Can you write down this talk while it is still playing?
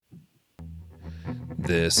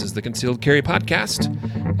This is the Concealed Carry Podcast,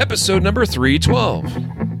 episode number 312.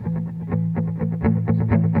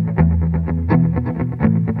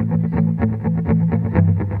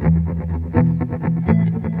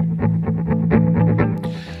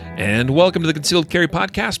 And welcome to the Concealed Carry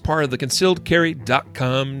Podcast, part of the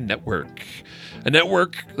ConcealedCarry.com network. A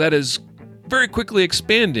network that is very quickly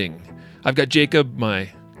expanding. I've got Jacob, my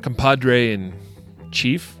compadre and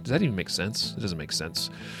chief. Does that even make sense? It doesn't make sense.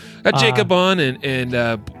 Got Jacob on,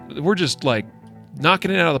 and we're just like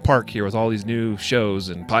knocking it out of the park here with all these new shows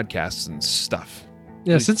and podcasts and stuff.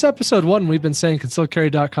 Yeah, since episode 1, we've been saying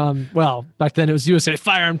ConcealedCarry.com. Well, back then it was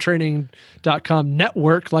USAFirearmTraining.com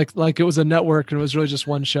network, like it was a network and it was really just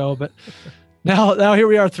one show. But now here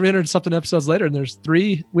we are, 300 something episodes later, and we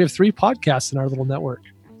have 3 podcasts in our little network.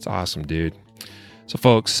 It's awesome, dude. So,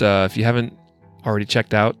 folks, if you haven't already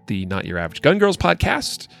checked out the Not Your Average Gun Girls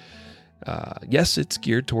podcast, yes, it's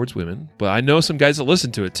geared towards women, but I know some guys that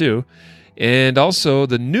listen to it too. And also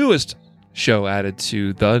the newest show added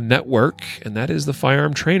to the network, and that is the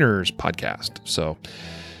Firearm Trainers podcast. So,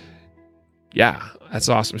 yeah, that's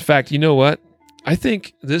awesome. In fact, you know what? I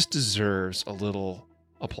think this deserves a little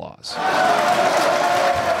applause.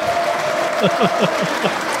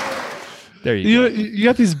 There you go. You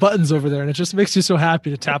got these buttons over there, and it just makes you so happy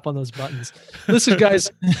to tap on those buttons. Listen, guys,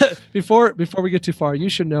 before we get too far, you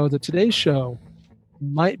should know that today's show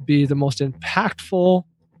might be the most impactful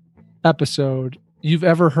episode you've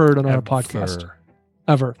ever heard on our podcast.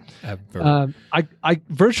 Ever. I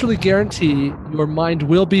virtually guarantee your mind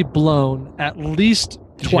will be blown at least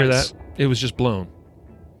Did twice. you hear that? It was just blown.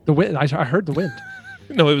 The wind. I heard the wind.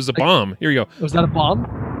 No, it was a bomb. Here you go. Was that a bomb?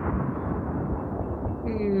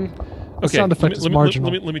 Okay, sound effect is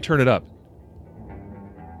marginal. Let me turn it up.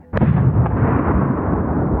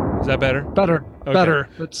 Is that better? Better,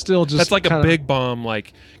 but still just... That's like a big bomb,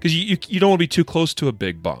 like... Because you don't want to be too close to a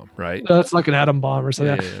big bomb, right? That's like an atom bomb or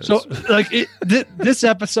something. Yeah, so, like, this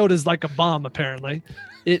episode is like a bomb, apparently.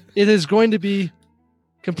 It is going to be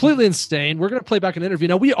completely insane. We're going to play back an interview.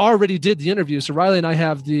 Now, we already did the interview, so Riley and I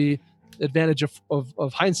have the advantage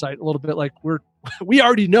of hindsight a little bit. Like, we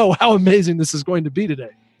already know how amazing this is going to be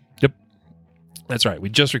today. That's right. We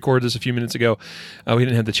just recorded this a few minutes ago. We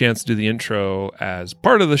didn't have the chance to do the intro as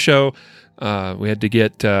part of the show. We had to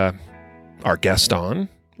get our guest on.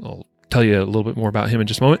 I'll tell you a little bit more about him in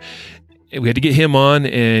just a moment. We had to get him on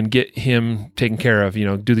and get him taken care of,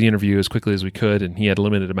 do the interview as quickly as we could. And he had a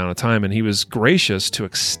limited amount of time. And he was gracious to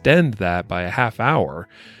extend that by a half hour,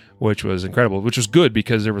 which was incredible, which was good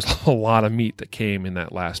because there was a lot of meat that came in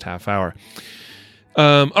that last half hour.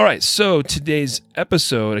 All right, so today's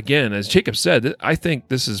episode, again, as Jacob said, I think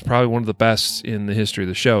this is probably one of the best in the history of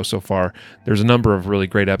the show so far. There's a number of really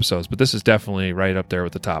great episodes, but this is definitely right up there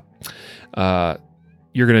with the top.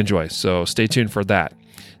 You're going to enjoy, so stay tuned for that.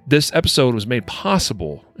 This episode was made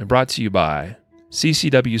possible and brought to you by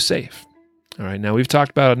CCW Safe. All right, now we've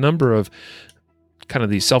talked about a number of kind of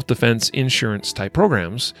these self-defense insurance type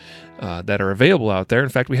programs that are available out there. In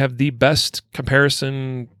fact, we have the best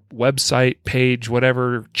comparison website page,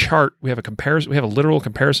 whatever chart. We have a comparison. We have a literal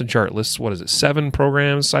comparison chart. Lists, 7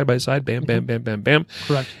 programs side by side. Bam, bam, bam, bam, bam.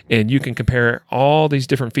 Correct. And you can compare all these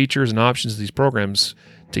different features and options of these programs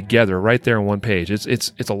together right there on one page.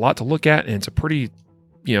 It's a lot to look at, and it's a pretty,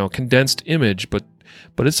 condensed image, but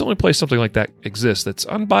it's the only place something like that exists that's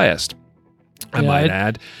unbiased, I might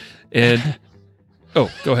add. And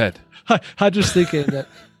oh, go ahead. I'm just thinking that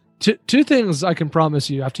two things I can promise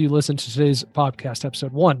you after you listen to today's podcast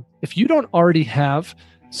episode. One, if you don't already have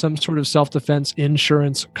some sort of self-defense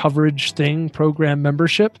insurance coverage program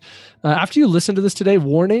membership, after you listen to this today,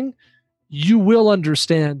 warning, you will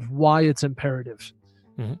understand why it's imperative.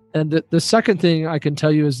 Mm-hmm. And the second thing I can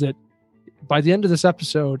tell you is that by the end of this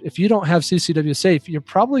episode, if you don't have CCW Safe, you're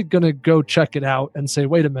probably going to go check it out and say,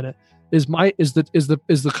 wait a minute, is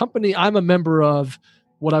the company I'm a member of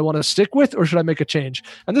what I want to stick with, or should I make a change?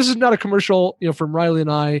 And this is not a commercial, from Riley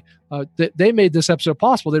and I. They made this episode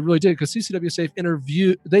possible. They really did, because CCW Safe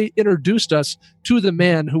they introduced us to the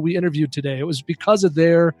man who we interviewed today. It was because of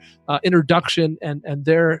their introduction and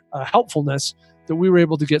their helpfulness that we were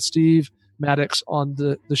able to get Steve Maddox on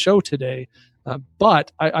the show today.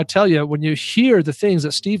 But I tell you, when you hear the things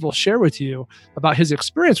that Steve will share with you about his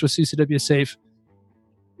experience with CCW Safe,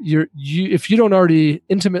 if you don't already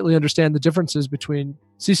intimately understand the differences between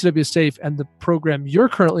CCW Safe and the program you're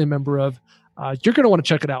currently a member of, you're going to want to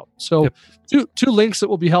check it out. So two links that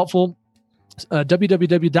will be helpful,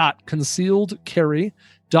 www.concealedcarry,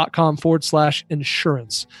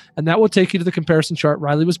 concealedcarry.com/insurance. And that will take you to the comparison chart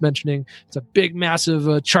Riley was mentioning. It's a big,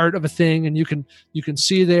 massive chart of a thing. And you can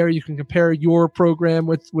see there, you can compare your program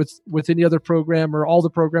with any other program or all the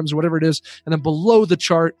programs or whatever it is. And then below the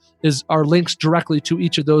chart are links directly to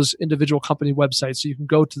each of those individual company websites. So you can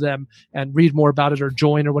go to them and read more about it or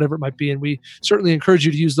join or whatever it might be. And we certainly encourage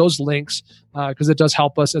you to use those links because it does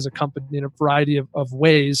help us as a company in a variety of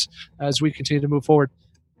ways as we continue to move forward.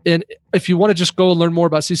 And if you want to just go and learn more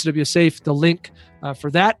about CCW Safe, the link for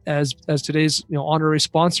that as today's honorary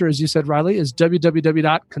sponsor, as you said, Riley, is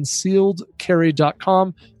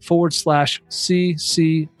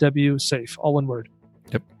www.concealedcarry.com/CCW Safe. All one word.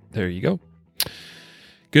 Yep. There you go.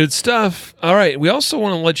 Good stuff. All right. We also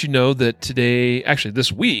want to let you know that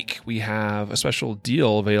this week, we have a special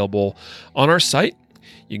deal available on our site.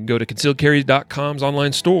 You can go to concealedcarry.com's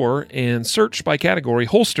online store and search by category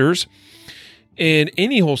holsters. And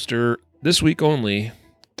any holster this week only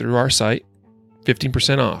through our site,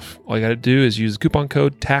 15% off. All you got to do is use the coupon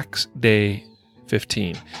code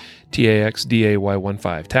TAXDAY15,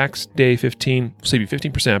 TAXDAY15. TAXDAY15 will save you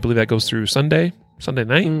 15%. I believe that goes through Sunday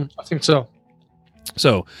night. I think so.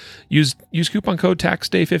 So use coupon code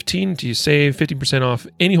TAXDAY15 to save 15% off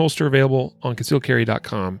any holster available on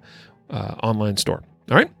concealedcarry.com online store.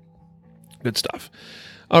 All right? Good stuff.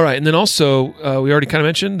 All right. And then also, we already kind of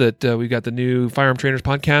mentioned that we've got the new Firearm Trainers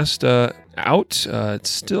podcast out. It's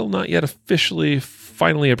still not yet officially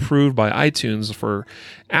finally approved by iTunes for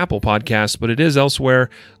Apple Podcasts, but it is elsewhere.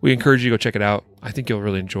 We encourage you to go check it out. I think you'll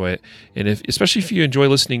really enjoy it. And especially if you enjoy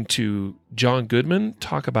listening to John Goodman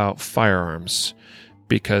talk about firearms,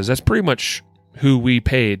 because that's pretty much who we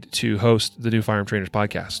paid to host the new Firearm Trainers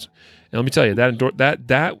podcast. And let me tell you,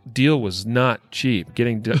 that deal was not cheap.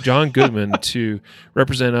 Getting John Goodman to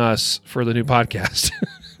represent us for the new podcast.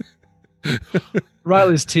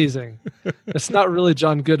 Riley's teasing. It's not really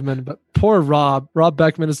John Goodman, but poor Rob. Rob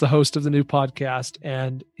Beckman is the host of the new podcast,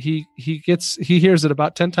 and he hears it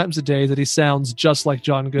about 10 times a day that he sounds just like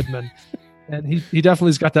John Goodman. And he definitely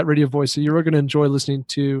has got that radio voice. So you're going to enjoy listening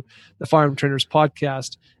to the Firearm Trainers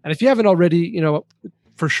podcast. And if you haven't already,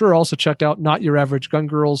 for sure, also check out Not Your Average Gun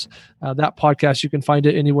Girls. That podcast, you can find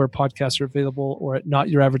it anywhere podcasts are available or at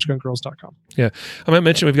notyouraveragegungirls.com. Yeah. I might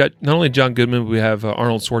mention we've got not only John Goodman, but we have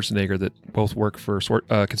Arnold Schwarzenegger that both work for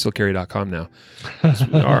concealedcarry.com now.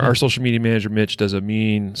 Our social media manager, Mitch, does a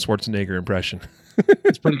mean Schwarzenegger impression.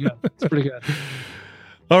 It's pretty good.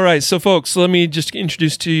 All right, so folks, let me just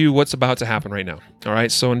introduce to you what's about to happen right now. All right,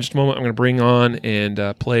 so in just a moment, I'm going to bring on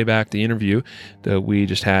and play back the interview that we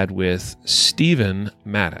just had with Stephen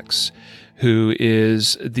Maddox, who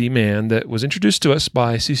is the man that was introduced to us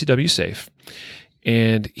by CCW Safe.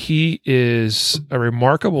 And he is a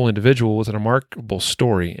remarkable individual with a remarkable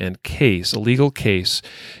story and case, a legal case.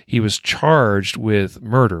 He was charged with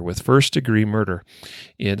murder, with first-degree murder.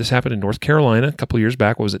 And this happened in North Carolina a couple of years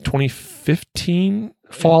back. What was it, 2015?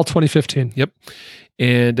 Fall 2015. Yep.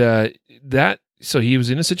 And so he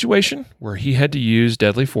was in a situation where he had to use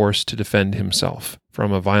deadly force to defend himself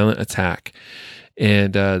from a violent attack.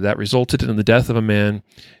 And that resulted in the death of a man.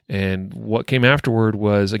 And what came afterward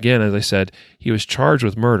was, again, as I said, he was charged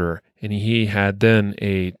with murder, and he had then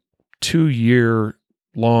a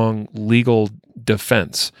 2-year-long legal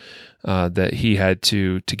defense that he had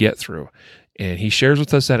to get through. And he shares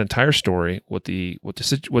with us that entire story, what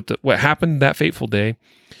happened that fateful day,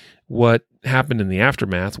 what happened in the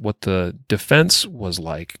aftermath, what the defense was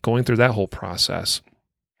like, going through that whole process.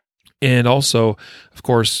 And also, of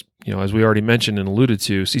course, as we already mentioned and alluded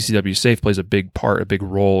to, CCW Safe plays a big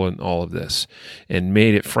role in all of this and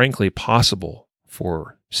made it, frankly, possible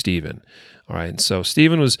for Stephen. All right. And so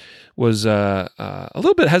Stephen was a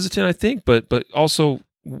little bit hesitant, I think, but also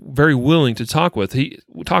very willing to talk with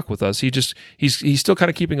us. He's still kind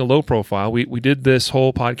of keeping a low profile. We did this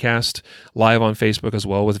whole podcast live on Facebook as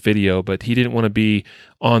well with video, but he didn't want to be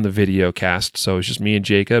on the video cast. So it's just me and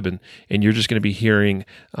Jacob, and you're just going to be hearing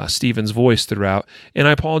Stephen's voice throughout. And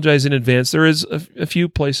I apologize in advance. There is a few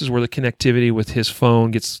places where the connectivity with his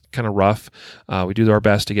phone gets kind of rough. We do our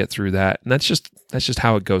best to get through that, and that's just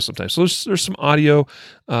how it goes sometimes. So there's some audio,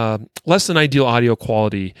 less than ideal audio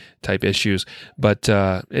quality type issues, but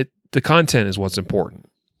the content is what's important.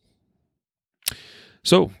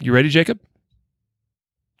 So, you ready, Jacob?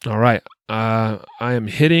 All right. I am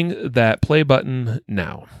hitting that play button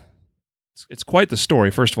now. It's quite the story.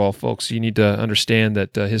 First of all, folks, you need to understand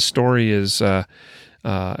that his story is, of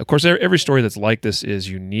course, every story that's like this is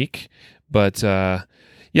unique, but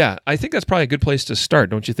yeah, I think that's probably a good place to start,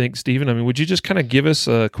 don't you think, Stephen? I mean, would you just kind of give us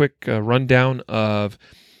a quick rundown of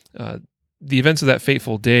the events of that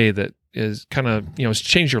fateful day that is kind of, it's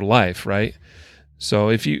changed your life, right? So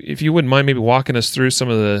if you wouldn't mind maybe walking us through some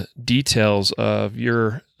of the details of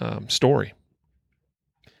your story.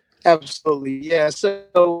 Absolutely, yeah.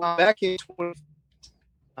 So back in 20,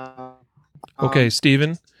 Okay,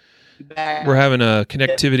 Stephen, back, we're having a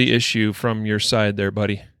connectivity issue from your side there,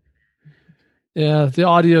 buddy. Yeah, the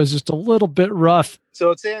audio is just a little bit rough.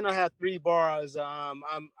 So saying I have 3 bars. I'm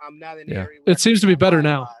not in the area. It seems to be better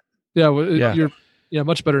now. Yeah. You're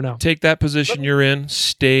much better now. Take that position you're in.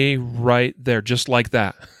 Stay right there, just like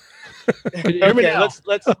that. Can you hear me now?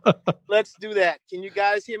 Let's do that. Can you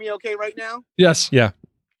guys hear me okay right now? Yes. Yeah.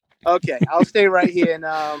 Okay, I'll stay right here and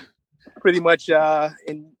pretty much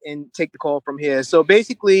and take the call from here. So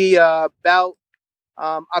basically, about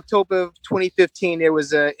October of 2015, there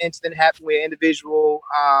was an incident happened where an individual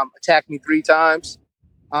attacked me 3 times.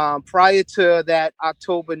 Prior to that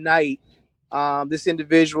October night, this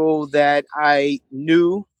individual that I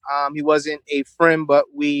knew, he wasn't a friend, but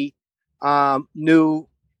we knew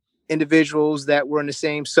individuals that were in the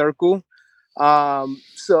same circle.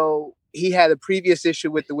 So he had a previous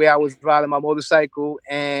issue with the way I was driving my motorcycle,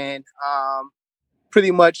 and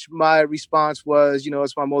pretty much my response was,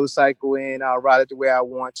 it's my motorcycle and I'll ride it the way I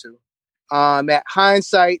want to. At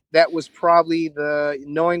hindsight, that was probably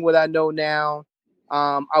knowing what I know now,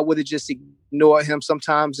 I would have just ignored him.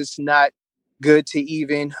 Sometimes it's not good to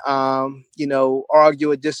even,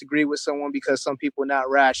 argue or disagree with someone because some people are not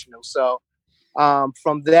rational. So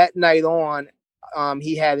from that night on,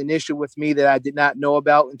 he had an issue with me that I did not know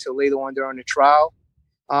about until later on during the trial.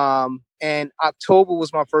 And October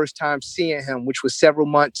was my first time seeing him, which was several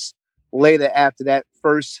months later after that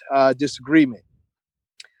first disagreement.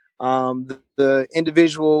 The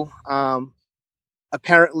individual,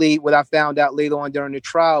 apparently what I found out later on during the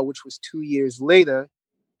trial, which was 2 years later,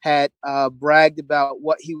 had bragged about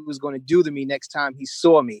what he was going to do to me next time he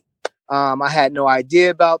saw me. I had no idea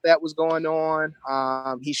about that was going on.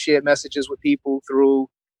 He shared messages with people through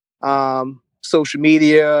social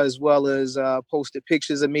media, as well as posted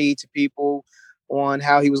pictures of me to people on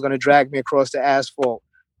how he was going to drag me across the asphalt.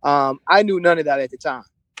 I knew none of that at the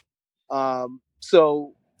time.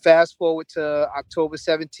 So fast forward to October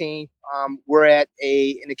 17th, we're in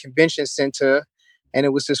a convention center, and it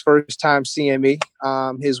was his first time seeing me.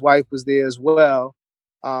 His wife was there as well.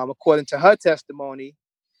 According to her testimony,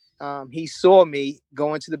 he saw me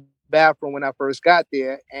go into the bathroom when I first got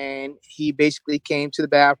there, and he basically came to the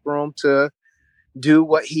bathroom to do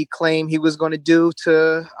what he claimed he was going to do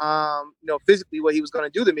to, physically what he was going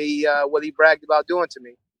to do to me, what he bragged about doing to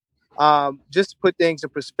me. Just to put things in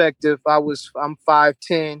perspective, I'm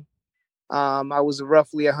 5'10". I was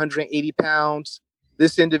roughly 180 pounds.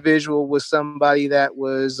 This individual was somebody that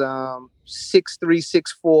was 6'3",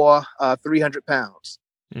 6'4", 300 pounds.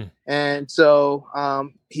 And so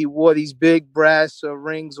he wore these big brass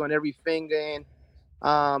rings on every finger,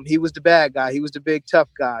 and he was the bad guy. He was the big tough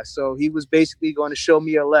guy. So he was basically going to show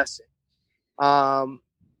me a lesson.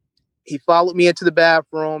 He followed me into the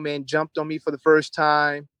bathroom and jumped on me for the first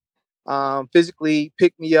time. Physically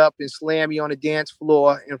picked me up and slammed me on the dance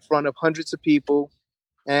floor in front of hundreds of people,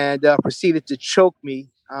 and proceeded to choke me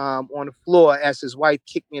on the floor as his wife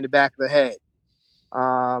kicked me in the back of the head.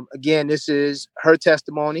 Again, this is her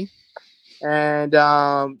testimony, and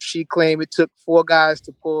she claimed it took 4 guys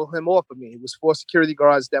to pull him off of me. It was 4 security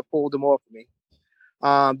guards that pulled him off of me.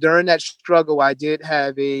 During that struggle, I did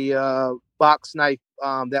have a box knife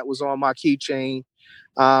that was on my keychain.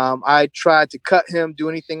 I tried to cut him, do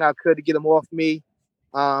anything I could to get him off me,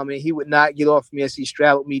 and he would not get off me as he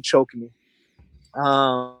straddled me, choking me.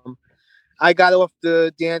 I got off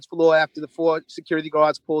the dance floor after the 4 security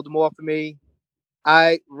guards pulled him off of me.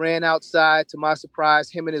 I ran outside. To my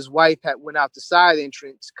surprise, him and his wife had went out the side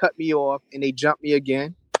entrance, cut me off, and they jumped me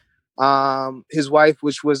again. His wife,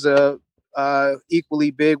 which was a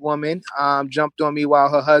equally big woman, jumped on me while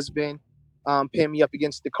her husband pinned me up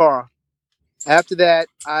against the car. After that,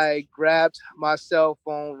 I grabbed my cell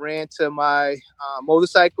phone, ran to my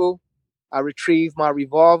motorcycle. I retrieved my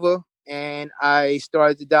revolver, and I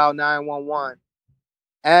started to dial 911.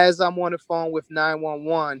 As I'm on the phone with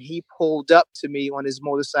 911, he pulled up to me on his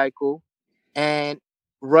motorcycle and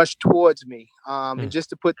rushed towards me. And just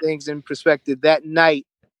to put things in perspective, that night,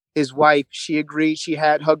 his wife, she agreed. She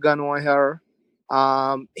had her gun on her.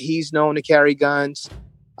 He's known to carry guns.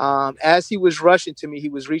 As he was rushing to me, he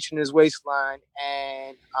was reaching his waistline,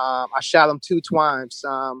 and I shot him 2 times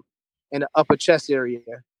in the upper chest area.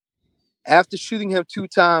 After shooting him 2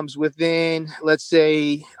 times within, let's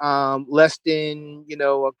say, less than,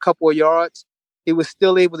 a couple of yards, he was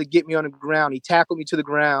still able to get me on the ground. He tackled me to the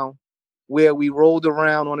ground, where we rolled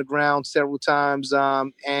around on the ground several times,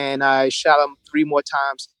 and I shot him 3 more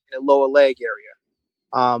times in the lower leg area.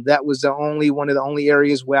 That was one of the only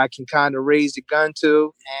areas where I can kind of raise the gun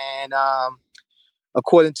to. And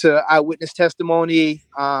according to eyewitness testimony,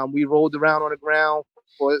 we rolled around on the ground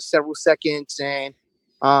for several seconds, and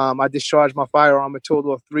I discharged my firearm a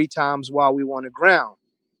total of 3 times while we were on the ground.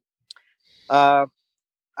 I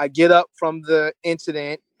get up from the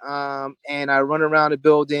incident, and I run around the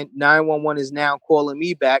building. 911 is now calling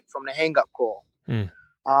me back from the hang-up call.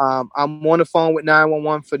 I'm on the phone with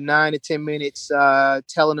 911 for 9 to 10 minutes, trying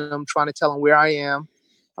to tell them where I am.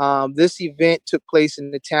 This event took place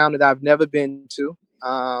in the town that I've never been to.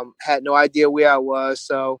 Had no idea where I was,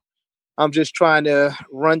 so I'm just trying to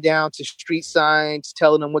run down to street signs,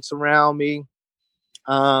 telling them what's around me.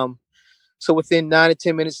 So within 9 to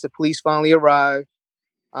 10 minutes, the police finally arrived.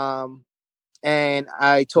 And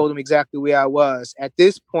I told them exactly where I was. At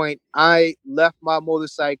this point, I left my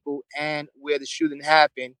motorcycle and where the shooting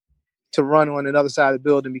happened to run on another side of the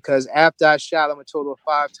building, because after I shot him a total of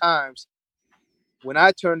 5 times, when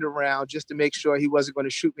I turned around just to make sure he wasn't going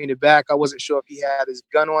to shoot me in the back, I wasn't sure if he had his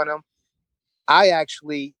gun on him. I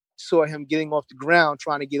actually saw him getting off the ground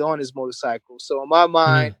trying to get on his motorcycle. So in my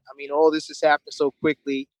mind, I mean, all this has happened so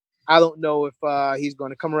quickly. I don't know if he's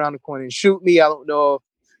going to come around the corner and shoot me. I don't know if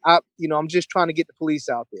I'm just trying to get the police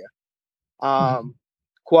out there.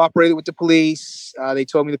 Cooperated with the police. They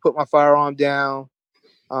told me to put my firearm down.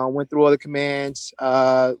 Went through all the commands.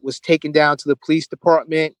 Was taken down to the police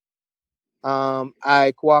department.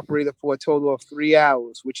 I cooperated for a total of 3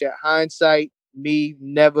 hours, which at hindsight, me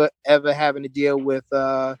never, ever having to deal with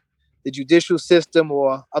the judicial system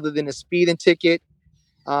or other than a speeding ticket.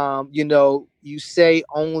 You say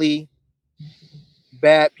only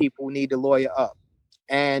bad people need to lawyer up.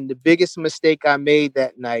 And the biggest mistake I made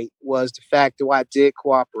that night was the fact that I did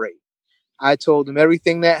cooperate. I told them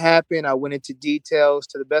everything that happened. I went into details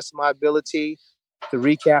to the best of my ability to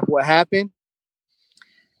recap what happened.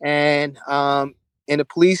 And in the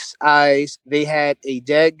police eyes, they had a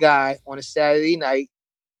dead guy on a Saturday night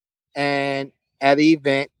and at the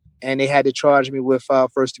event, and they had to charge me with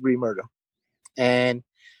first-degree murder. And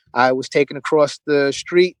I was taken across the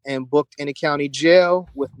street and booked in the county jail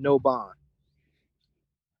with no bond.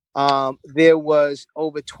 There was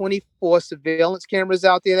over 24 surveillance cameras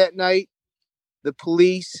out there that night. The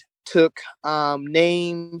police took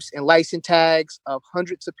names and license tags of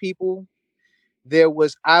hundreds of people. There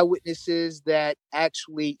was eyewitnesses that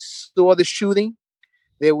actually saw the shooting.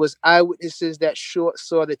 There was eyewitnesses that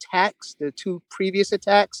saw the attacks, the 2 previous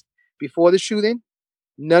attacks before the shooting.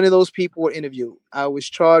 None of those people were interviewed. I was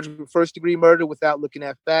charged with first-degree murder without looking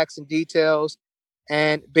at facts and details.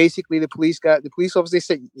 And basically, the police officer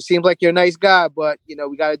said, "It seems like you're a nice guy, but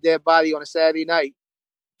we got a dead body on a Saturday night,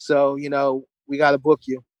 so we got to book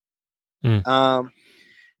you."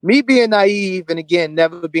 Me being naive and again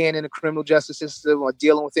never being in the criminal justice system or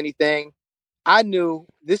dealing with anything, I knew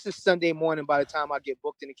this is Sunday morning. By the time I get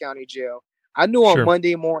booked in the county jail, I knew on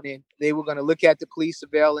Monday morning they were going to look at the police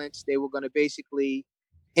surveillance. They were going to basically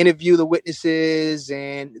interview the witnesses,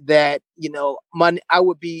 and that I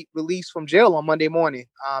would be released from jail on Monday morning.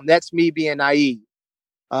 That's me being naive,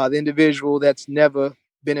 the individual that's never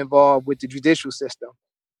been involved with the judicial system.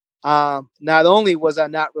 Not only was I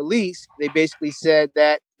not released, they basically said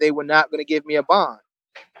that they were not going to give me a bond.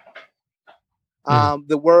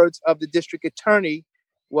 The words of the district attorney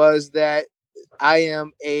was that I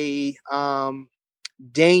am a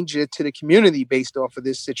danger to the community based off of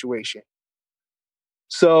this situation.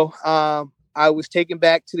 So I was taken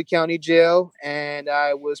back to the county jail, and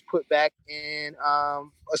I was put back in a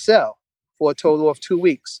cell for a total of 2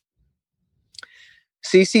 weeks.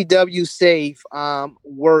 CCW Safe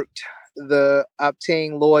worked the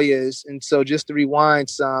obtained lawyers. And so just to rewind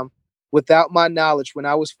some, without my knowledge, when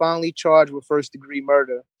I was finally charged with first-degree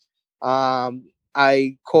murder,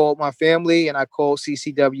 I called my family and I called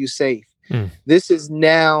CCW Safe. This is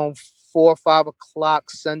now 4 or 5 o'clock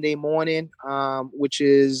Sunday morning, which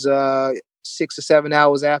is 6 or 7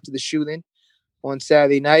 hours after the shooting on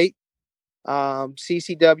Saturday night.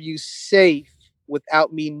 CCW Safe,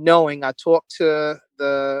 without me knowing, I talked to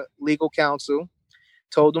the legal counsel,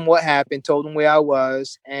 told them what happened, told them where I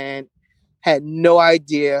was, and had no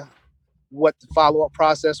idea what the follow-up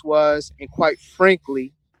process was, and quite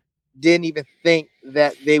frankly, didn't even think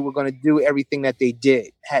that they were going to do everything that they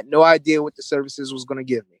did. Had no idea what the services was going to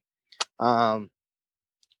give me. Now,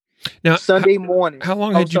 Sunday morning. How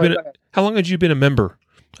long had you been a member?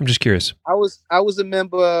 I'm just curious. I was a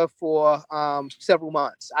member for several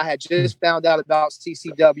months. I had just found out about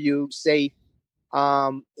CCW Safe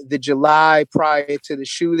the July prior to the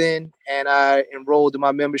shooting, and I enrolled in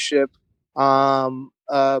my membership probably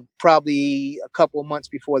a couple of months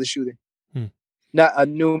before the shooting. Not a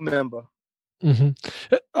new member.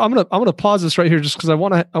 Mm-hmm. I'm gonna pause this right here just because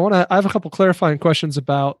I have a couple clarifying questions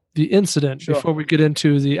about the incident before we get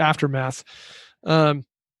into the aftermath.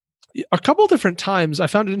 A couple different times I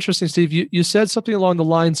found it interesting, Steve. You said something along the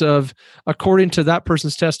lines of, according to that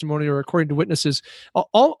person's testimony or according to witnesses,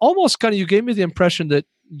 almost kind of you gave me the impression that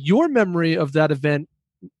your memory of that event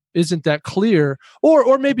isn't that clear,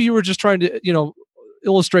 or maybe you were just trying to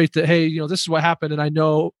illustrate that, hey, this is what happened, and I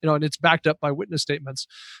know, and it's backed up by witness statements.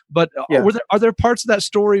 But are there parts of that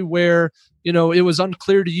story where it was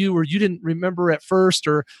unclear to you, or you didn't remember at first,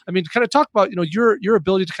 or kind of talk about your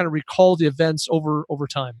ability to kind of recall the events over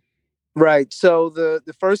time. Right. So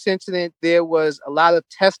the first incident, there was a lot of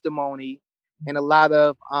testimony and a lot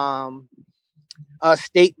of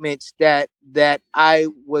statements that I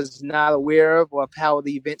was not aware of how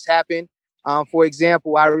the events happened. For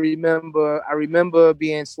example, I remember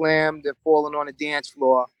being slammed and falling on the dance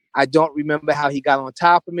floor. I don't remember how he got on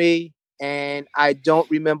top of me, and I don't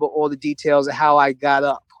remember all the details of how I got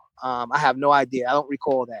up. I have no idea. I don't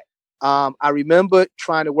recall that. I remember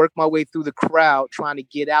trying to work my way through the crowd, trying to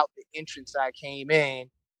get out the entrance I came in.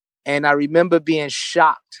 And I remember being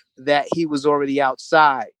shocked that he was already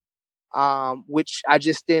outside, which I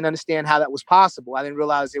just didn't understand how that was possible. I didn't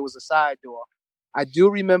realize there was a side door. I do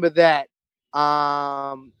remember that.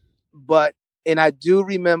 And I do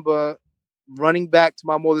remember running back to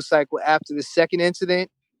my motorcycle after the second incident,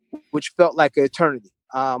 which felt like an eternity.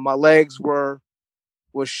 My legs were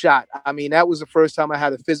shot. That was the first time I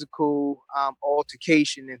had a physical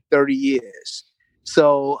altercation in 30 years.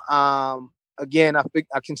 So, again, I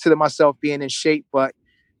consider myself being in shape, but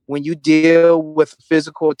when you deal with a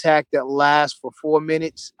physical attack that lasts for 4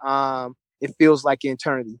 minutes, it feels like an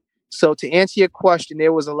eternity. So to answer your question,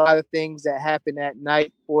 there was a lot of things that happened that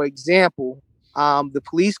night. For example, the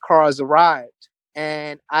police cars arrived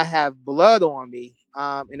and I have blood on me.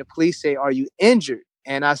 And the police say, "Are you injured?"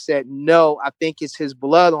 And I said, "No, I think it's his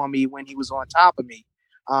blood on me when he was on top of me.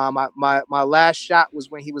 My last shot was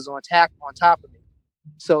when he was on top of me.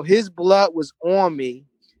 So his blood was on me,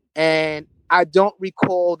 and I don't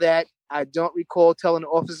recall that. I don't recall telling the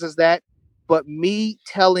officers that, but me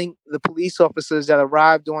telling the police officers that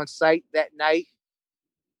arrived on site that night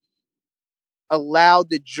allowed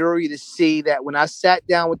the jury to see that when I sat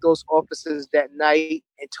down with those officers that night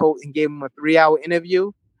and gave them a 3-hour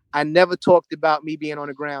interview, I never talked about me being on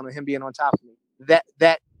the ground or him being on top of me.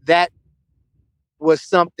 That was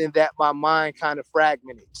something that my mind kind of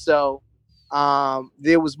fragmented. So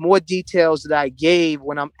there was more details that I gave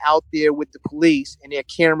when I'm out there with the police and their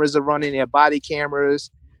cameras are running, their body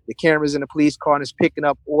cameras, the cameras in the police car, and it's picking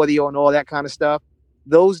up audio and all that kind of stuff.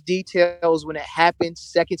 Those details, when it happened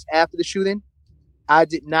seconds after the shooting, I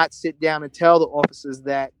did not sit down and tell the officers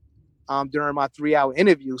that during my 3-hour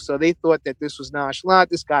interview. So they thought that this was nonchalant.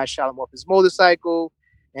 This guy shot him off his motorcycle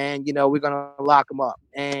and, we're going to lock him up.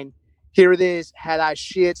 And here it is. Had I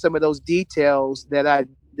shared some of those details that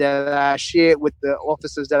I shared with the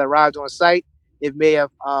officers that arrived on site, it may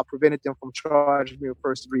have prevented them from charging me with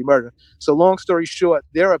first-degree murder. So long story short,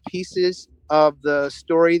 there are pieces of the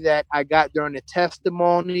story that I got during the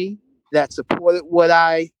testimony that supported what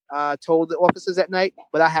I told the officers that night,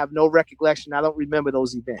 but I have no recollection. I don't remember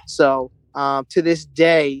those events. So to this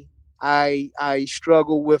day, I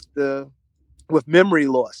struggle with memory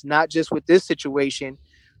loss, not just with this situation,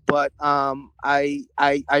 but I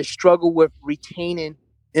struggle with retaining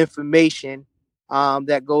information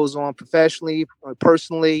that goes on professionally or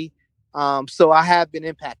personally. So I have been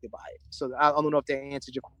impacted by it. So I don't know if that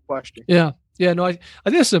answered your question. Yeah. No, I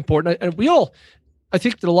think it's important. And I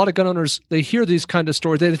think that a lot of gun owners, they hear these kind of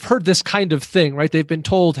stories. They've heard this kind of thing, right? They've been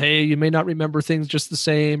told, "Hey, you may not remember things just the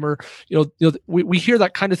same," or we hear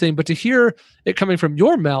that kind of thing. But to hear it coming from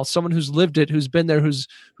your mouth, someone who's lived it, who's been there, who's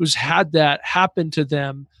had that happen to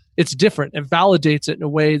them, it's different and validates it in a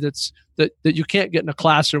way that you can't get in a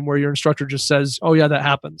classroom where your instructor just says, "Oh yeah, that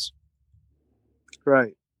happens."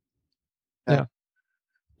 Right. Yeah.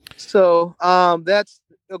 So that's.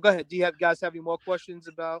 Oh, go ahead. Do you guys have any more questions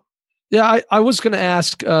about? Yeah, I was going to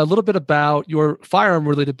ask a little bit about your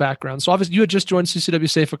firearm-related background. So obviously, you had just joined CCW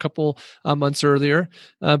Safe a couple months earlier,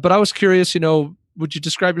 but I was curious, would you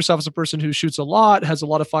describe yourself as a person who shoots a lot, has a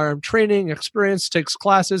lot of firearm training, experience, takes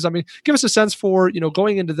classes? Give us a sense for,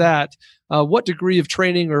 going into that, what degree of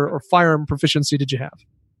training or firearm proficiency did you have?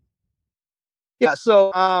 Yeah,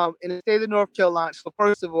 so in the state of North Carolina, so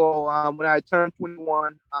first of all, when I turned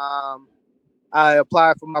 21, I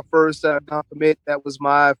applied for my first gun permit. That was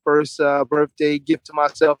my first birthday gift to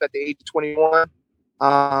myself at the age of 21.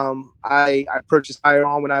 I purchased a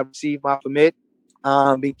firearm when I received my permit.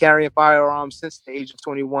 Been carrying firearms since the age of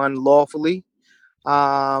 21 lawfully.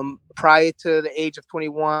 Prior to the age of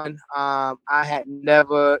 21, I had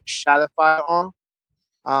never shot a firearm.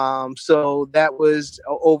 So that was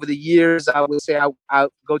over the years. I would say I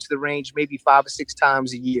go to the range maybe 5 or 6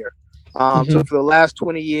 times a year. So for the last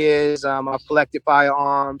 20 years, I've collected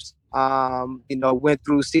firearms. Went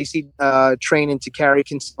through CC training to carry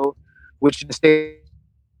concealed, which the state.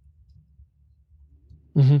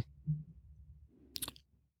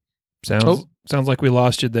 Sounds like we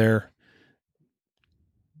lost you there,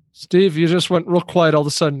 Steve. You just went real quiet all of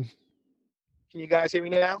a sudden. Can you guys hear me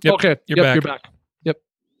now? Yep. Okay, you're back. Yep.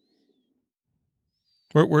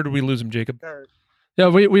 Where did we lose him, Jacob? Yeah,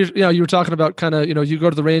 you were talking about kind of, you go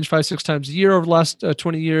to the range 5-6 times a year over the last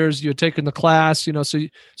 20 years. You had taken the class,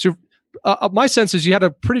 so my sense is you had a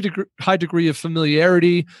pretty high degree of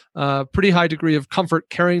familiarity, pretty high degree of comfort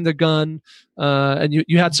carrying the gun, and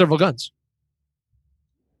you had several guns.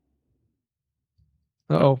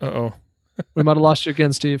 Uh-oh. We might have lost you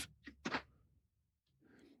again, Steve.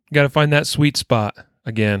 Got to find that sweet spot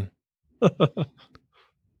again.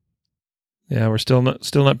 Yeah, we're still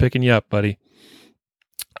not picking you up, buddy.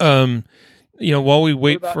 While we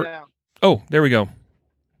wait for now? Oh, there we go.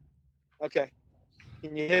 Okay.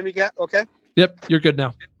 Can you hear me, guys? Okay. Yep, you're good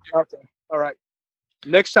now. Okay. All right.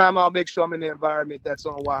 Next time I'll make sure I'm in the environment that's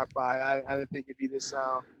on Wi-Fi. I didn't think it'd be this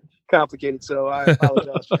complicated, so I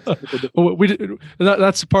apologize. Well,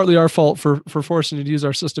 that's partly our fault for forcing you to use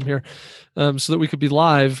our system here, so that we could be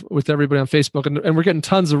live with everybody on Facebook, and we're getting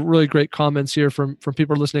tons of really great comments here from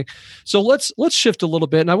people listening. So let's shift a little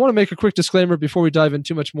bit, and I want to make a quick disclaimer before we dive in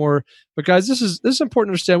too much more. But guys, this is important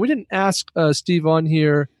to understand. We didn't ask Steve on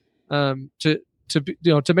here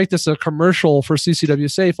to make this a commercial for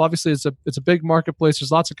CCW Safe. Obviously, it's a big marketplace.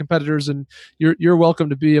 There's lots of competitors, and you're welcome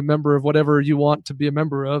to be a member of whatever you want to be a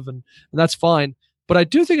member of, and that's fine. But I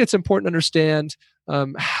do think it's important to understand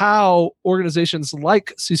how organizations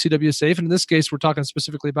like CCW Safe, and in this case, we're talking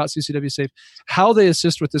specifically about CCW Safe, how they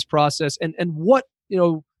assist with this process, and what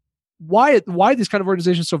why these kind of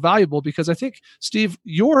organizations are so valuable. Because I think, Steve,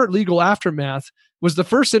 your legal aftermath was the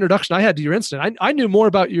first introduction I had to your incident. I knew more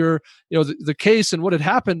about your, the case and what had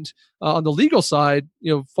happened on the legal side,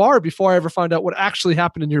 far before I ever found out what actually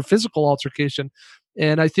happened in your physical altercation.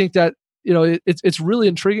 And I think that, it's really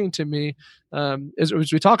intriguing to me as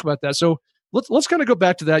we talk about that. So let's kind of go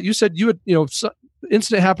back to that. You said you had,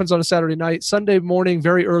 incident happens on a Saturday night, Sunday morning,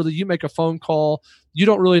 very early, you make a phone call. You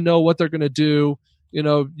don't really know what they're going to do.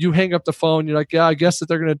 You hang up the phone. You're like, yeah, I guess that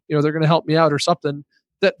they're going to help me out or something.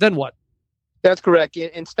 Then what? That's correct.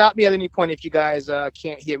 And stop me at any point if you guys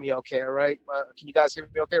can't hear me okay, all right? Can you guys hear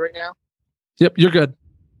me okay right now? Yep, you're good.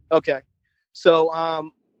 Okay.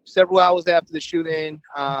 So several hours after the shooting,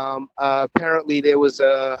 apparently there was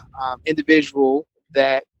a individual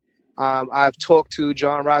that I've talked to,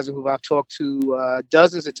 John Reiser, who I've talked to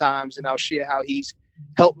dozens of times, and I'll share how he's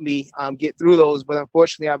helped me get through those. But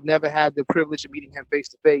unfortunately, I've never had the privilege of meeting him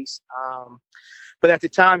face-to-face. But at the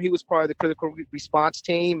time, he was part of the critical response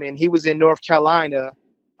team, and he was in North Carolina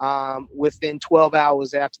within 12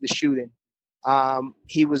 hours after the shooting.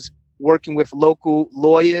 He was working with local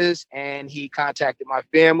lawyers, and he contacted my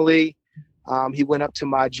family. He went up to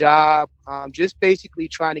my job, just basically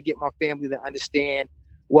trying to get my family to understand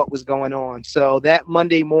what was going on. So that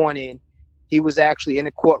Monday morning, he was actually in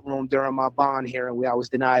the courtroom during my bond hearing where I was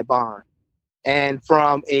denied bond. And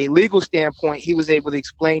from a legal standpoint, he was able to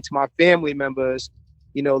explain to my family members,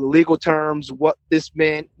 the legal terms, what this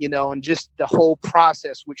meant, and just the whole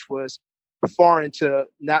process, which was foreign to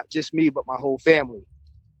not just me, but my whole family.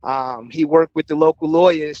 He worked with the local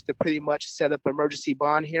lawyers to pretty much set up an emergency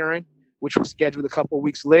bond hearing, which was scheduled a couple of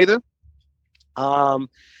weeks later.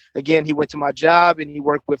 Again, he went to my job and he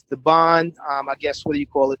worked with the bond. I guess, what do you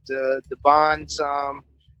call it? The bonds,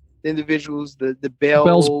 the individuals, the bail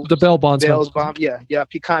bonds. Yeah.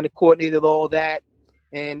 He kind of coordinated all that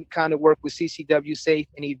and kind of worked with CCW Safe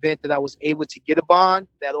in the event that I was able to get a bond,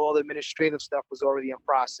 that all the administrative stuff was already in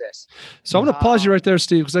process. So I'm going to pause you right there,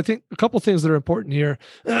 Steve, because I think a couple of things that are important here.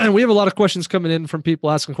 We have a lot of questions coming in from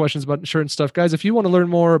people asking questions about insurance stuff. Guys, if you want to learn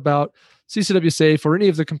more about CCW Safe or any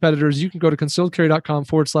of the competitors, you can go to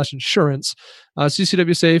concealedcarry.com/insurance.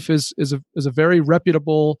 CCW Safe is a very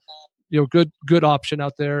reputable, good option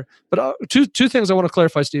out there. But two things I want to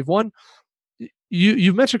clarify, Steve. One,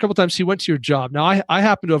 you mentioned a couple times he went to your job. Now, I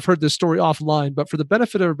happen to have heard this story offline, but for the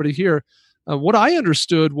benefit of everybody here, what I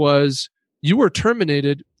understood was you were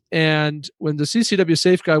terminated, and when the CCW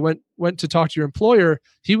Safe guy went to talk to your employer,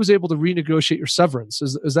 he was able to renegotiate your severance.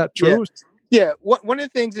 Is that true? Yeah. One of the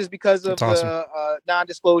things is because of the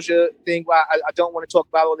non-disclosure thing. I don't want to talk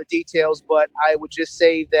about all the details, but I would just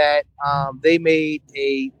say that they made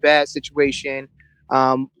a bad situation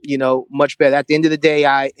much better. At the end of the day,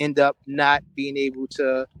 I end up not being able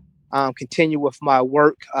to continue with my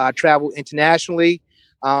work. I travel internationally.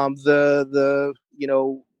 The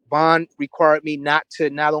bond required me not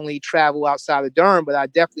only travel outside of Durham, but I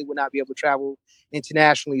definitely would not be able to travel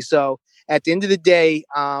internationally. So at the end of the day,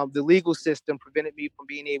 the legal system prevented me from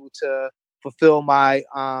being able to fulfill my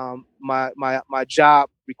my job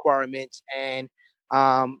requirements. And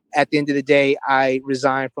at the end of the day, I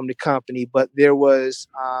resigned from the company. But there was,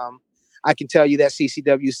 I can tell you that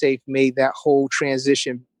CCW Safe made that whole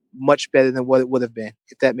transition much better than what it would have been,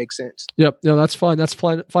 if that makes sense. Yep. No, that's fine. That's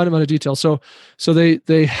fine amount of detail. So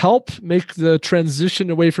they help make the transition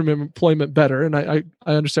away from employment better. And I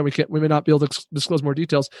understand we may not be able to disclose more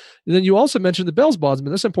details. And then you also mentioned the bail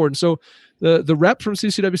bondsman. That's important. So the rep from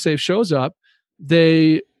CCW Safe shows up.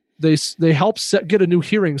 They help get a new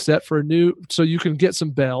hearing set for so you can get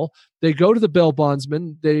some bail. They go to the bail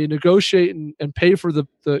bondsman. They negotiate and pay for the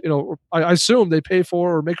I assume they pay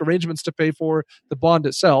for or make arrangements to pay for the bond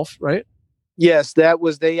itself, right? Yes,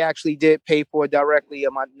 they actually did pay for it directly.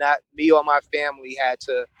 Not me or my family had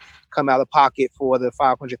to come out of pocket for the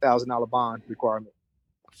 $500,000 bond requirement.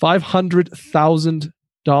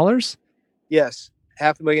 $500,000? Yes.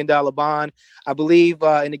 $500,000 bond, I believe.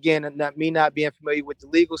 And again, not being familiar with the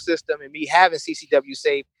legal system and me having CCW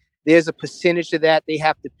Safe, there's a percentage of that they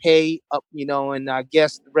have to pay up, and I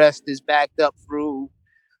guess the rest is backed up through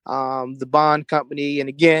the bond company. And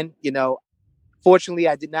again, fortunately,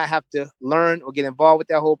 I did not have to learn or get involved with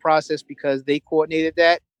that whole process because they coordinated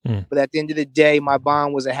that. But at the end of the day, my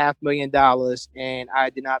bond was $500,000 and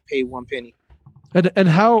I did not pay one penny. And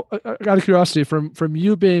how, out of curiosity, from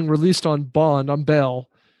you being released on bail,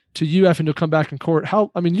 to you having to come back in court,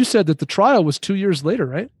 you said that the trial was 2 years later,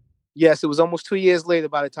 right? Yes, it was almost 2 years later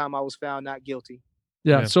by the time I was found not guilty.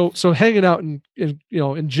 Yeah. So hanging out in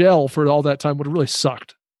jail for all that time would have really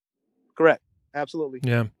sucked. Correct. Absolutely.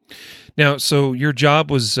 Yeah. Now, so your job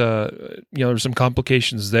was, there were some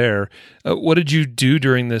complications there. What did you do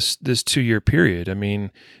during this 2 year period? I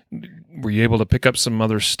mean, were you able to pick up some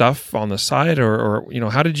other stuff on the side, or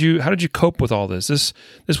how did you cope with all this? This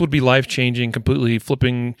would be life changing, completely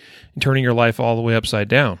flipping and turning your life all the way upside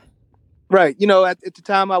down. Right. At the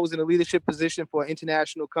time I was in a leadership position for an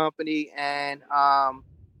international company, and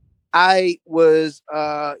I was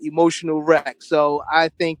emotional wreck. So I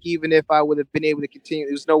think even if I would have been able to continue,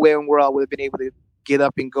 there's no way in the world I would have been able to get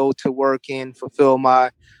up and go to work and fulfill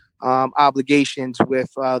my obligations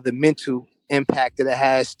with the mental impact that it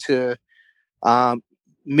has to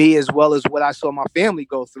me, as well as what I saw my family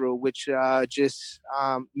go through, which just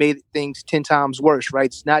made things 10 times worse, right?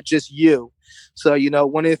 It's not just you. So,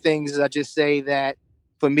 one of the things is I just say that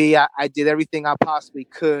for me, I did everything I possibly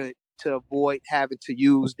could to avoid having to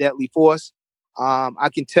use deadly force. I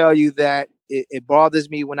can tell you that it bothers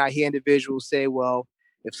me when I hear individuals say, well,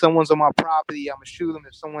 if someone's on my property, I'm going to shoot them.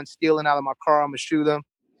 If someone's stealing out of my car, I'm going to shoot them.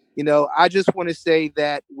 I just want to say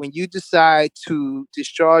that when you decide to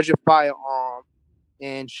discharge a firearm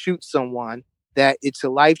and shoot someone, that it's a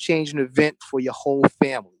life-changing event for your whole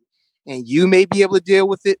family. And you may be able to deal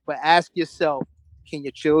with it, but ask yourself, can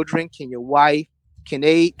your children, can your wife, can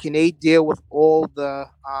they deal with all the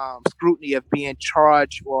scrutiny of being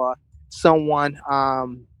charged or someone,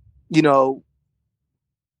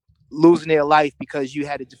 losing their life because you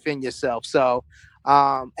had to defend yourself? So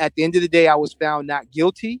at the end of the day, I was found not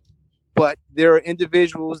guilty, but there are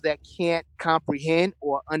individuals that can't comprehend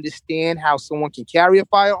or understand how someone can carry a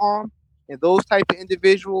firearm. And those type of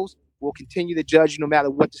individuals will continue to judge you no matter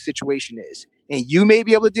what the situation is. And you may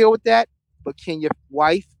be able to deal with that, but can your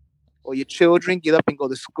wife or your children get up and go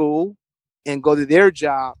to school and go to their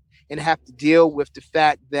job and have to deal with the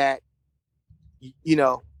fact that,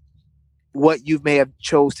 what you may have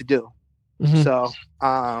chose to do? Mm-hmm. So,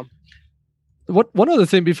 one other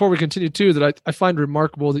thing before we continue too, that I find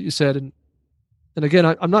remarkable that you said, and again,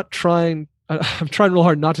 I'm trying real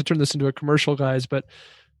hard not to turn this into a commercial, guys, but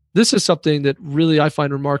this is something that really I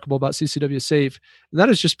find remarkable about CCW Safe. And that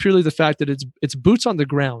is just purely the fact that it's boots on the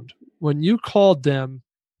ground. When you called them,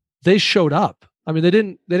 they showed up. I mean, they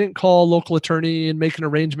didn't call a local attorney and make an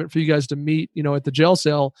arrangement for you guys to meet, at the jail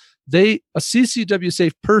cell. A CCW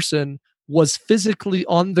Safe person was physically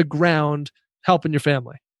on the ground helping your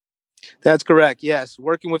family. That's correct. Yes.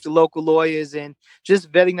 Working with the local lawyers and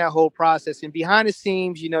just vetting that whole process. And behind the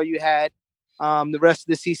scenes, you had the rest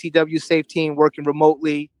of the CCW Safe team working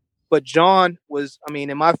remotely. But John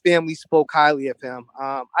and my family spoke highly of him.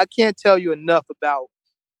 I can't tell you enough about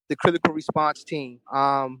the critical response team.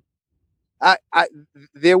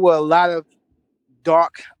 There were a lot of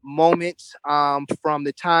dark moments from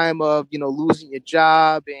the time of, losing your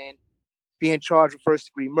job and being charged with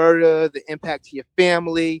first-degree murder, the impact to your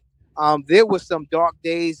family. There were some dark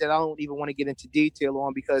days that I don't even want to get into detail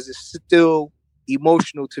on because it's still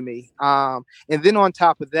emotional to me. And then on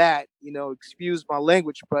top of that, excuse my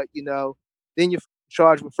language, but then you're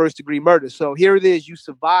charged with first-degree murder. So here it is: you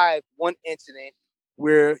survived one incident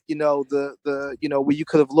where where you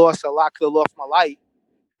could have lost a lot, could have lost my life,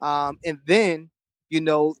 and then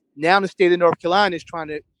now the state of North Carolina is trying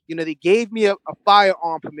to. They gave me a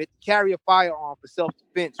firearm permit to carry a firearm for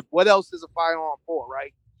self-defense. What else is a firearm for,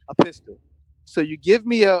 right? A pistol. So you give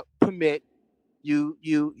me a permit. You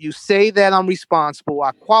say that I'm responsible.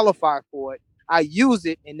 I qualify for it. I use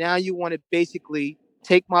it, and now you want to basically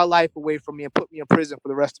take my life away from me and put me in prison for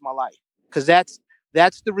the rest of my life. Because that's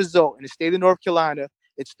the result in the state of North Carolina.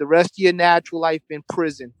 It's the rest of your natural life in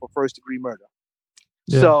prison for first-degree murder.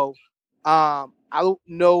 Yeah. So I don't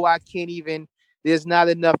know. I can't even. There's not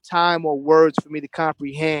enough time or words for me to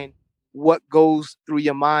comprehend what goes through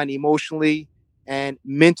your mind emotionally and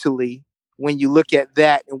mentally when you look at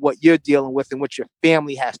that and what you're dealing with and what your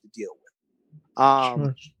family has to deal with.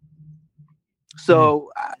 Sure.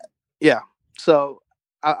 So, yeah. So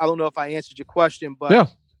I don't know if I answered your question, but yeah.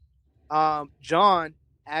 John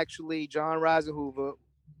Risenhoover,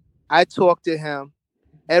 I talked to him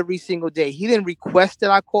every single day. He didn't request that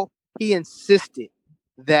I call. He insisted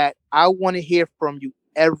that I want to hear from you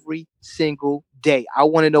every single day. I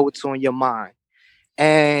want to know what's on your mind.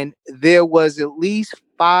 And there was at least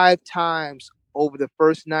 5 times over the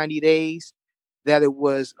first 90 days that it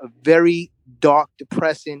was a very dark,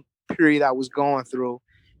 depressing period I was going through.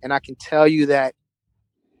 And I can tell you that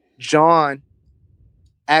John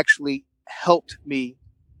actually helped me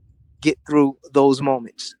get through those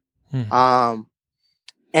moments.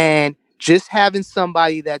 And just having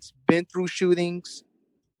somebody that's been through shootings,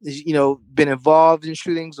 been involved in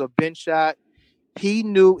shootings or been shot, he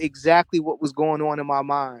knew exactly what was going on in my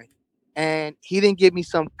mind. And he didn't give me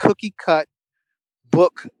some cookie cut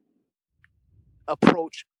book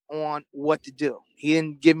approach on what to do. He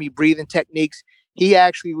didn't give me breathing techniques. He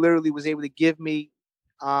actually literally was able to give me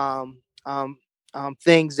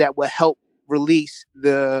things that would help release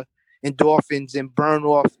the endorphins and burn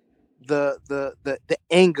off the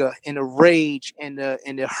anger and the rage and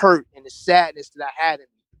the hurt and the sadness that I had in me.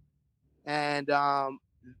 And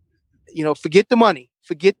forget the money.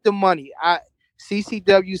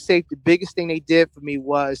 CCW Safe, the biggest thing they did for me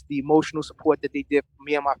was the emotional support that they did for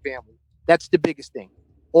me and my family. That's the biggest thing.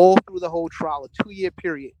 All through the whole trial, a 2-year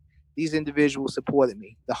period, these individuals supported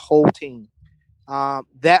me, the whole team.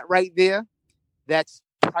 That right there, that's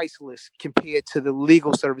priceless compared to the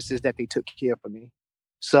legal services that they took care of me.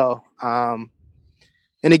 So, and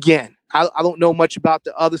again, I don't know much about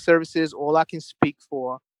the other services. All I can speak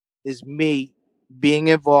for is me being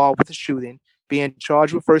involved with the shooting, being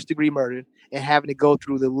charged with first-degree murder, and having to go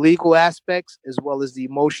through the legal aspects as well as the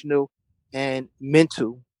emotional and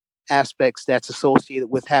mental aspects that's associated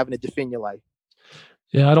with having to defend your life.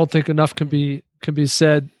 Yeah, I don't think enough can be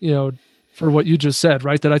said, for what you just said,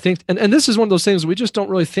 right? That I think, and this is one of those things we just don't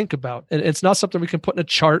really think about, and it's not something we can put in a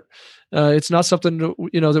chart. It's not something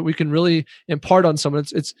that we can really impart on someone.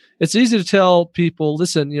 It's easy to tell people,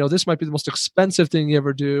 listen, this might be the most expensive thing you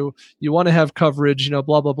ever do. You want to have coverage,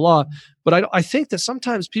 blah blah blah. But I think that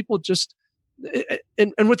sometimes people just,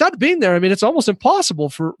 and without being there, I mean, it's almost impossible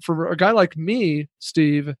for a guy like me,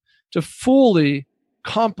 Steve, to fully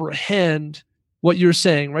comprehend what you're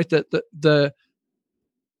saying, right? That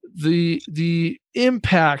the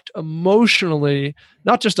impact emotionally,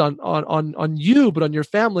 not just on you, but on your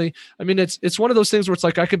family. I mean, it's one of those things where it's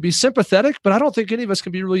like I can be sympathetic, but I don't think any of us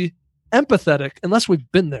can be really empathetic unless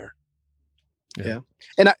we've been there. Yeah.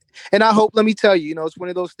 And I hope, let me tell you, it's one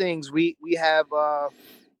of those things. We have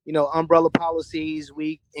umbrella policies.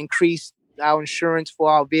 We increase our insurance for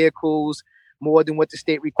our vehicles more than what the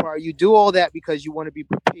state requires. You do all that because you want to be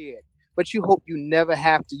prepared. But you hope you never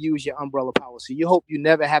have to use your umbrella policy. You hope you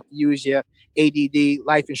never have to use your ADD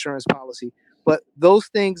life insurance policy. But those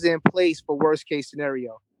things are in place for worst case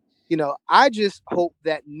scenario. I just hope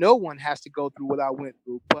that no one has to go through what I went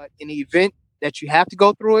through. But in the event that you have to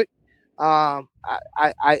go through it,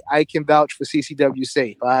 I can vouch for CCW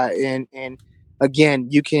Safe. And again,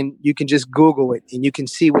 you can just Google it and you can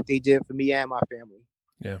see what they did for me and my family.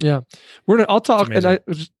 Yeah. I'll talk, and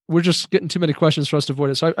we're just getting too many questions for us to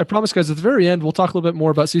avoid it. So I promise, guys, at the very end, we'll talk a little bit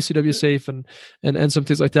more about CCW Safe and some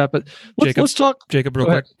things like that. But let's talk. Jacob, real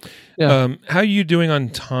quick. Yeah. How are you doing on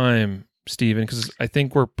time, Steven? Because I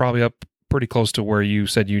think we're probably up pretty close to where you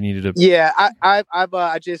said you needed to. Yeah, I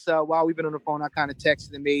just while we've been on the phone, I kind of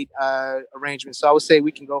texted and made arrangements. So I would say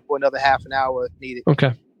we can go for another half an hour if needed.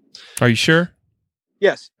 Okay. Are you sure?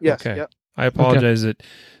 Yes. Okay. Yep. I apologize that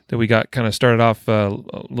we got kind of started off a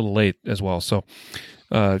little late as well. So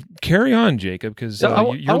carry on, Jacob, because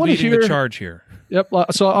you're leading the charge here. Yep.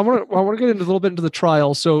 So I want to get into a little bit into the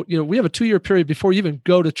trial. So we have a 2-year period before you even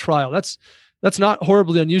go to trial. That's not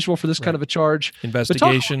horribly unusual for this kind of a charge.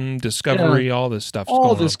 Investigation, discovery, all this stuff.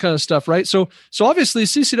 All this kind of stuff, right? So obviously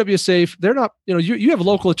CCW Safe, they're not, you have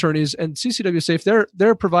local attorneys, and CCW Safe,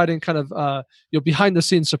 they're providing kind of behind the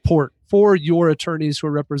scenes support for your attorneys who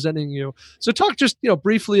are representing you. So talk just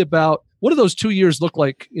briefly about what do those 2 years look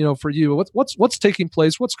like, for you? What's taking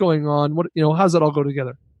place? What's going on? How does that all go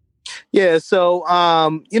together? Yeah, so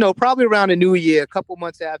probably around the new year, a couple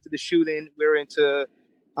months after the shooting, we're into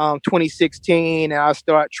 2016, and I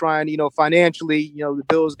start trying, financially, the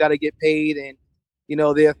bills got to get paid, and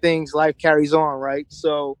there are things, life carries on, right?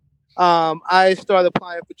 So I started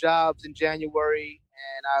applying for jobs in January,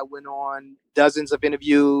 and I went on dozens of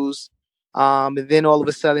interviews, and then all of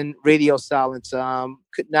a sudden radio silence.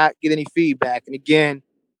 Could not get any feedback. And again,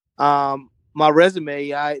 my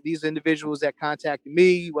resume, these individuals that contacted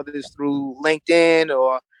me, whether it's through LinkedIn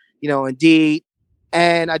or Indeed,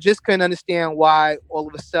 and I just couldn't understand why all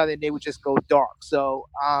of a sudden they would just go dark. So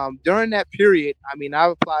during that period, I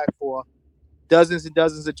applied for dozens and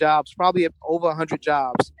dozens of jobs, probably over 100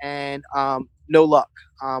 jobs, and no luck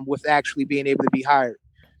with actually being able to be hired.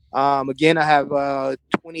 Again, I have at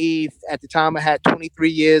the time I had 23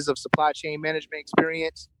 years of supply chain management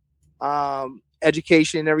experience,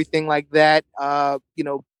 education and everything like that. I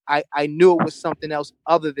knew it was something else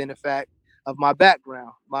other than the fact of my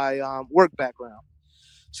background, my work background.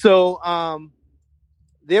 So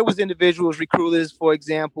there was individuals, recruiters, for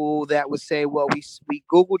example, that would say, well, we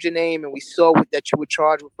Googled your name and we saw that you were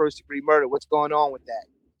charged with first-degree murder. What's going on with that?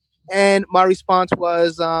 And my response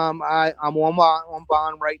was, I'm on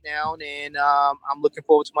bond right now, and I'm looking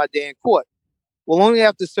forward to my day in court. Well, only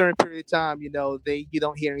after a certain period of time, you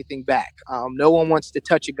don't hear anything back. No one wants to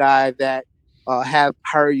touch a guy that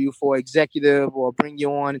hire you for executive or bring you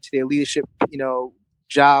on into their leadership,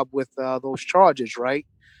 job with those charges, right?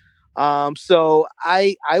 So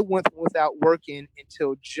I went without working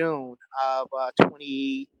until June of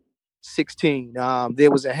 2016.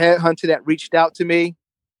 There was a headhunter that reached out to me.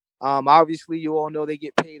 Obviously, you all know they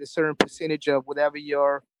get paid a certain percentage of whatever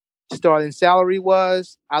your starting salary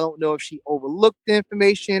was. I don't know if she overlooked the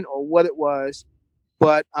information or what it was,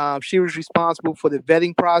 but she was responsible for the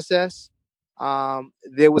vetting process.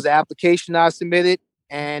 There was an application I submitted,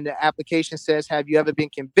 and the application says, have you ever been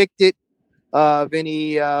convicted of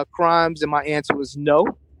any crimes? And my answer was no.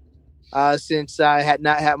 Since I had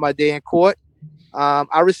not had my day in court,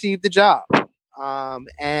 I received the job.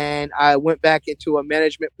 And I went back into a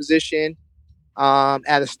management position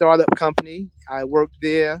at a startup company. I worked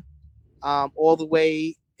there all the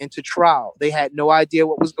way into trial. They had no idea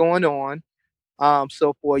what was going on.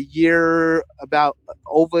 So for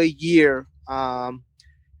over a year,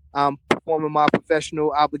 I'm performing my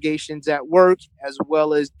professional obligations at work, as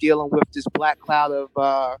well as dealing with this black cloud of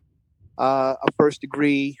a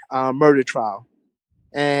first-degree murder trial.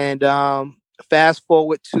 And fast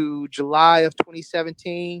forward to July of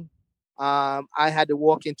 2017, I had to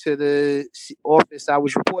walk into the office. I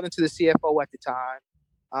was reporting to the CFO at the time.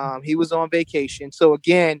 He was on vacation. So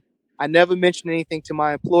again, I never mentioned anything to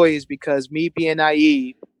my employees because me being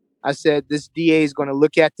naive, I said, this DA is going to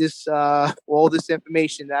look at this, all this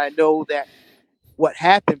information. That I know that what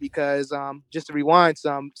happened because just to rewind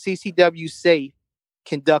some, CCW Safe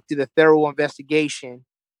conducted a thorough investigation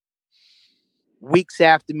weeks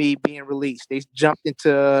after me being released. They jumped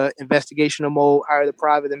into investigational mode, hired a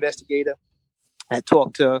private investigator, and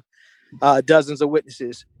talked to dozens of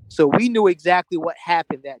witnesses. So we knew exactly what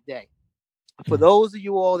happened that day. For those of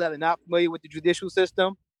you all that are not familiar with the judicial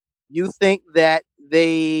system, you think that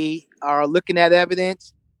they are looking at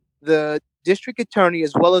evidence. The district attorney,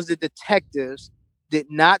 as well as the detectives, did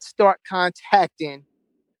not start contacting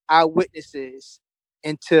our witnesses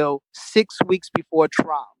until 6 weeks before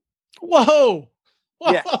trial. Whoa.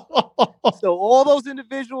 Yeah. So all those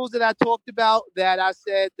individuals that I talked about, that I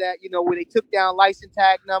said that, where they took down license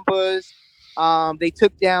tag numbers, they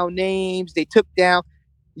took down names, they took down,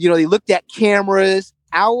 they looked at cameras.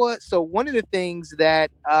 So one of the things that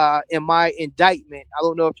in my indictment, I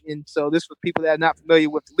don't know so this for people that are not familiar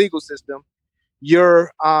with the legal system,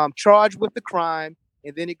 you're charged with the crime,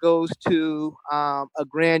 and then it goes to a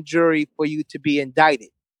grand jury for you to be indicted.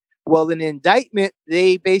 Well, in the indictment,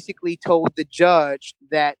 they basically told the judge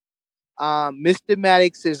that Mr.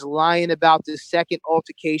 Maddox is lying about the second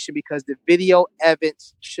altercation because the video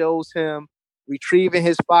evidence shows him retrieving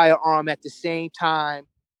his firearm at the same time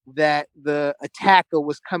that the attacker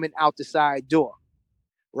was coming out the side door,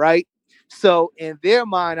 right? So in their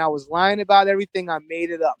mind, I was lying about everything. I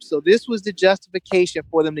made it up. So this was the justification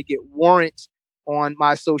for them to get warrants on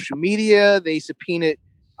my social media. They subpoenaed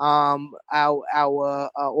our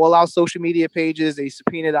all our social media pages. They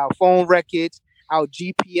subpoenaed our phone records, our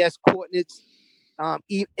GPS coordinates,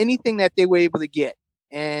 anything that they were able to get.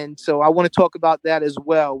 And so I want to talk about that as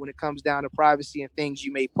well when it comes down to privacy and things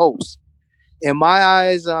you may post. In my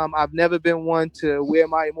eyes, I've never been one to wear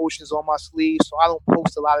my emotions on my sleeve, so I don't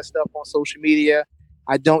post a lot of stuff on social media.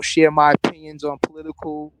 I don't share my opinions on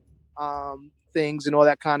political things and all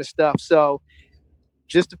that kind of stuff. So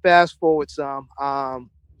just to fast forward some,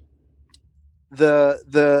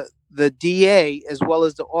 the DA as well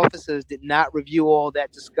as the officers did not review all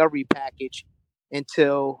that discovery package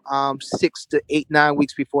until 6 to 8, 9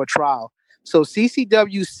 weeks before trial. So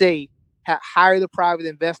CCW Safe had hired a private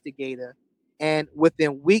investigator, and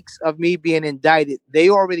within weeks of me being indicted, they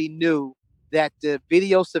already knew that the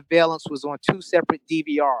video surveillance was on 2 separate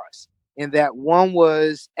DVRs, and that one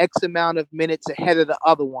was X amount of minutes ahead of the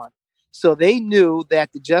other one. So they knew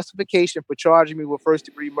that the justification for charging me with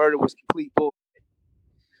first-degree murder was complete bullshit.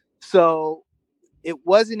 So it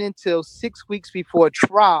wasn't until 6 weeks before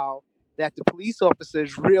trial that the police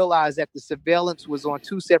officers realized that the surveillance was on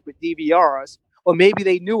 2 separate DVRs, or maybe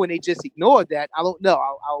they knew and they just ignored that. I don't know.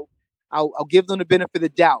 I'll give them the benefit of the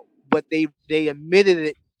doubt, but they admitted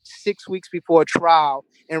it 6 weeks before trial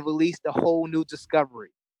and released a whole new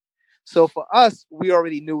discovery. So for us, we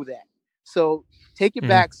already knew that. So take it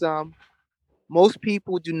back some. Most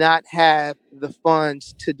people do not have the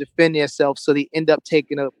funds to defend themselves, so they end up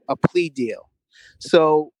taking a plea deal.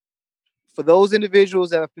 So for those individuals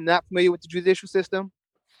that are not familiar with the judicial system,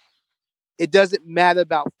 it doesn't matter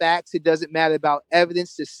about facts. It doesn't matter about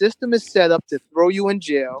evidence. The system is set up to throw you in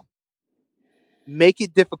jail, make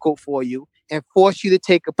it difficult for you, and force you to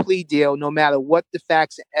take a plea deal no matter what the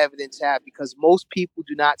facts and evidence have, because most people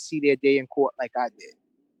do not see their day in court like I did.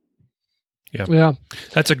 Yeah.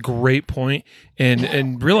 That's a great point.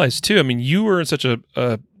 And realize too, I mean, you were in such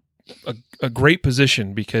a great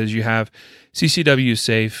position because you have CCW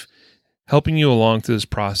Safe helping you along through this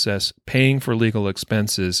process, paying for legal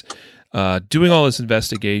expenses, doing all this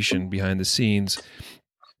investigation behind the scenes.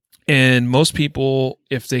 And most people,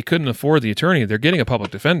 if they couldn't afford the attorney, they're getting a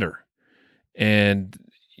public defender. And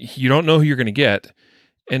you don't know who you're going to get.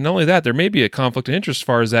 And not only that, there may be a conflict of interest as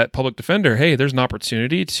far as that public defender. Hey, there's an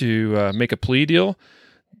opportunity to make a plea deal.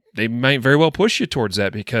 They might very well push you towards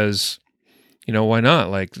that because, why not?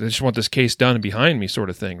 Like, they just want this case done and behind me sort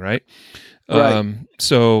of thing, right?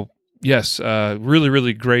 So, yes, really,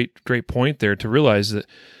 really great point there to realize that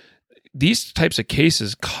these types of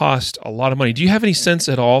cases cost a lot of money. Do you have any sense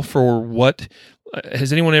at all for what,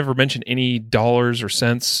 has anyone ever mentioned any dollars or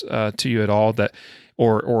cents to you at all that,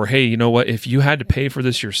 or hey, you know what, if you had to pay for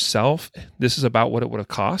this yourself, this is about what it would have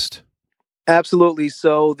cost? Absolutely.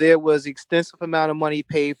 So there was extensive amount of money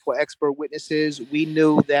paid for expert witnesses. We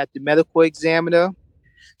knew that the medical examiner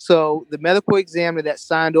that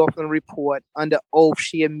signed off on the report under oath,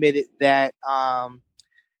 she admitted that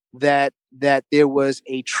that there was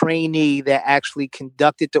a trainee that actually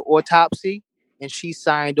conducted the autopsy, and she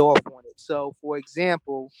signed off on it. So, for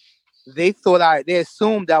example, they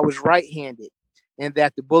assumed I was right-handed, and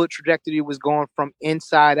that the bullet trajectory was going from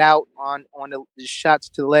inside out on the shots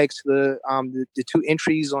to the legs, to the 2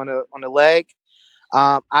 entries on the leg.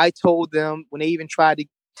 I told them when they even tried to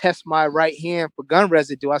test my right hand for gun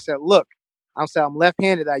residue, I said, look, I'm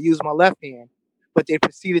left-handed. I use my left hand. But they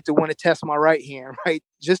proceeded to want to test my right hand, right?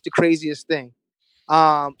 Just the craziest thing.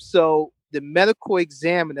 So the medical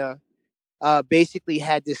examiner basically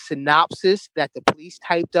had this synopsis that the police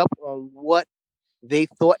typed up on what they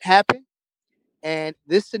thought happened. And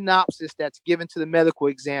this synopsis that's given to the medical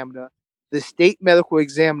examiner, the state medical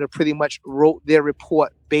examiner pretty much wrote their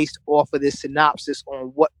report based off of this synopsis on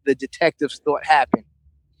what the detectives thought happened.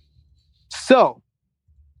 So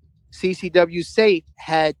CCW Safe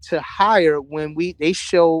had to hire, when they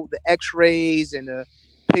show the x-rays and the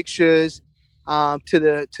pictures to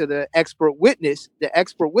the expert witness. The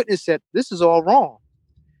expert witness said, this is all wrong.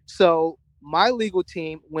 So my legal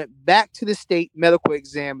team went back to the state medical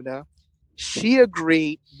examiner. She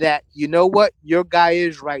agreed that, you know what, your guy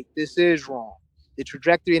is right. This is wrong. The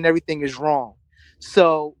trajectory and everything is wrong.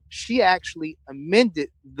 So she actually amended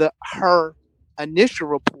her initial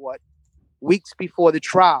report weeks before the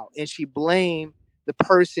trial, and she blamed the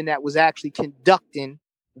person that was actually conducting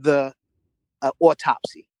the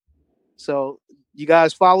autopsy. So you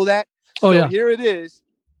guys follow that? Here it is.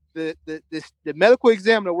 The medical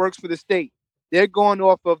examiner works for the state. They're going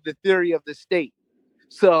off of the theory of the state.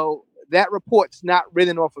 So that report's not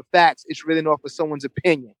written off of facts. It's written off of someone's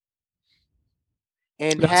opinion.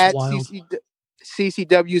 And That's had wild.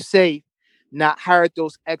 CCW Safe not hired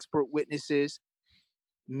those expert witnesses,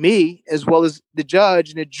 me, as well as the judge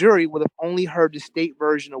and the jury, would have only heard the state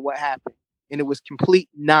version of what happened. And it was complete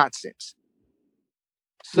nonsense.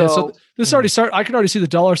 So this already started. I can already see the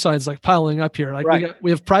dollar signs like piling up here. Like Right.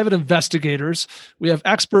 we have private investigators, we have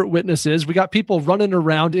expert witnesses, we got people running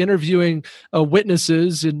around interviewing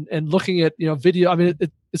witnesses and looking at video. I mean,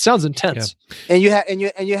 it sounds intense. and you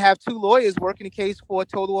have two lawyers working the case for a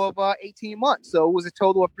total of 18 months. So it was a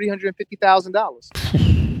total of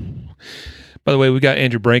 $350,000. By the way, we got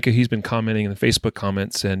Andrew Branca. He's been commenting in the Facebook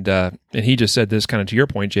comments, and he just said this kind of to your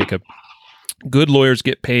point, Jacob. Good lawyers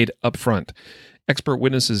get paid up front. Expert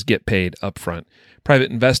witnesses get paid up front.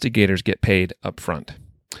 Private investigators get paid up front.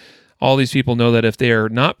 All these people know that if they are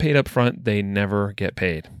not paid up front, they never get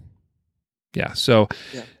paid. Yeah. So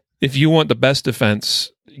if you want the best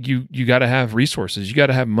defense, you got to have resources. You got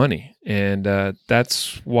to have money. And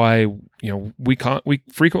that's why, we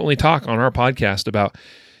frequently talk on our podcast about,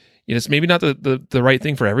 it's maybe not the right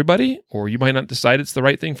thing for everybody, or you might not decide it's the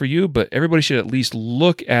right thing for you, but everybody should at least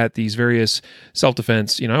look at these various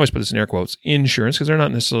self-defense, I always put this in air quotes, insurance, because they're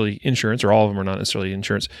not necessarily insurance, or all of them are not necessarily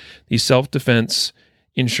insurance, these self-defense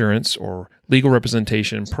insurance or legal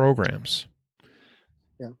representation programs.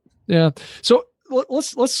 Yeah. So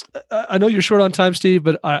let's I know you're short on time, Steve,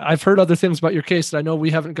 but I've heard other things about your case that I know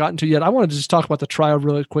we haven't gotten to yet. I wanted to just talk about the trial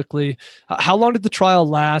really quickly. How long did the trial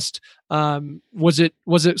last? Was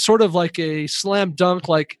it sort of like a slam dunk,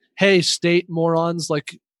 like, hey, state morons,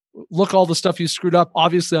 like, look, all the stuff you screwed up,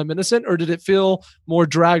 obviously I'm innocent? Or did it feel more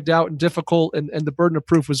dragged out and difficult, and the burden of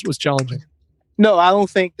proof was challenging? No, I don't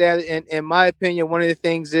think that. In my opinion, one of the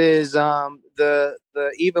things is the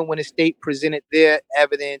even when the state presented their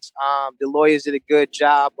evidence, the lawyers did a good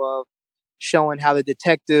job of showing how the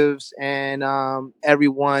detectives and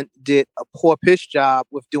everyone did a poor piss job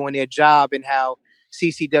with doing their job, and how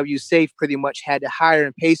CCW Safe pretty much had to hire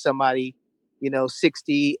and pay somebody,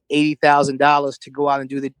 $60,000, $80,000 to go out and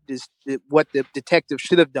do what the detective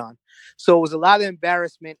should have done. So it was a lot of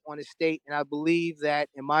embarrassment on the state, and I believe that,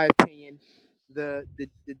 in my opinion, the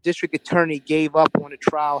district attorney gave up on the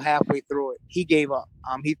trial halfway through it. He gave up.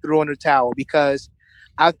 He threw in the towel, because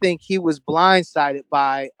I think he was blindsided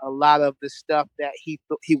by a lot of the stuff that he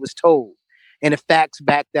was told, and the facts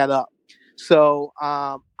back that up. So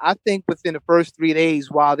I think within the first 3 days,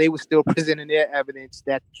 while they were still presenting their evidence,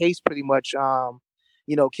 that the case pretty much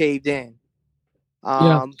caved in.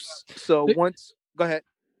 So once, go ahead.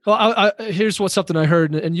 Well, here's something I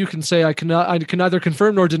heard, and you can say I can neither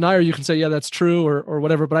confirm nor deny, or you can say, yeah, that's true, or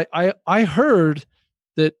whatever. But I heard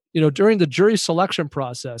that, during the jury selection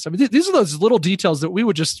process, I mean, these are those little details that we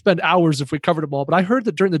would just spend hours if we covered them all. But I heard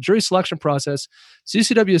that during the jury selection process,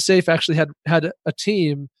 CCW Safe actually had a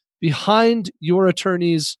team behind your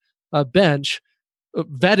attorney's bench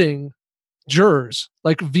vetting jurors,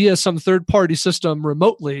 like via some third-party system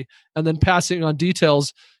remotely, and then passing on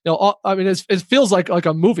details. I mean, it feels like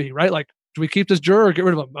a movie, right? Like, do we keep this juror or get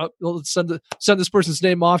rid of him? Let's send this person's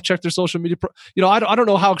name off, check their social media. I don't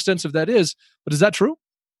know how extensive that is, but is that true?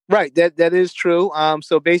 Right, that is true.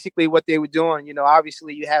 So basically, what they were doing,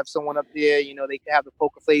 obviously, you have someone up there, they have the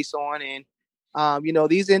poker face on, and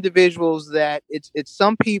these individuals that it's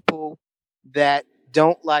some people that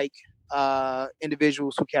don't like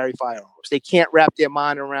individuals who carry firearms. They can't wrap their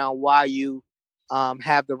mind around why you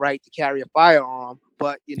have the right to carry a firearm,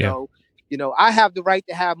 but I have the right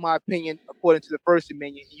to have my opinion according to the First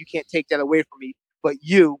Amendment. You can't take that away from me, but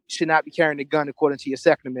you should not be carrying a gun according to your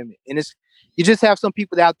Second Amendment. And you just have some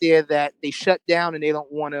people out there that they shut down and they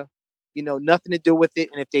don't want to, nothing to do with it.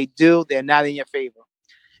 And if they do, they're not in your favor.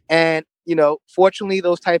 And fortunately,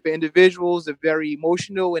 those type of individuals are very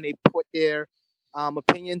emotional, and they put their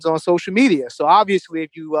opinions on social media. So obviously,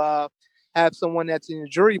 if you have someone that's in the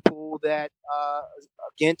jury pool that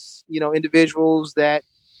against individuals that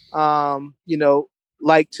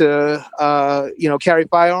like to carry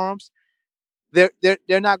firearms, they're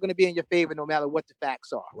not going to be in your favor no matter what the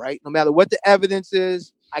facts are, right? No matter what the evidence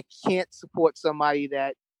is. I can't support somebody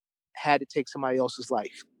that had to take somebody else's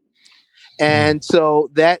life. And so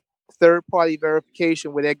that third-party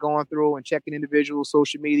verification, where they're going through and checking individual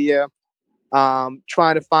social media,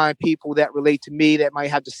 trying to find people that relate to me that might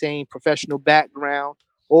have the same professional background,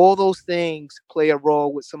 all those things play a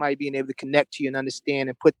role with somebody being able to connect to you and understand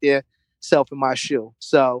and put their self in my shoe.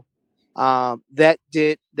 So that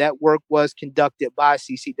work was conducted by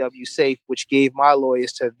CCW Safe, which gave my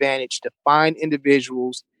lawyers the advantage to find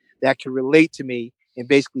individuals that can relate to me and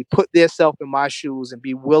basically put their self in my shoes and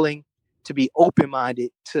be willing to be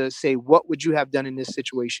open-minded to say, what would you have done in this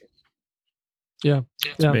situation? Yeah.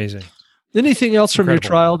 It's amazing. Anything else from your Incredible.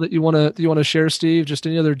 trial that you want to share, Steve? Just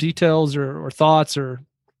any other details or thoughts or?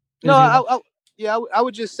 No, anything else? I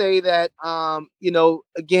would just say that,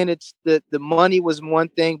 again, it's the money was one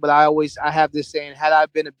thing, but I have this saying: had I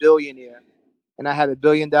been a billionaire and I had $1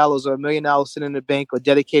 billion or $1 million sitting in the bank or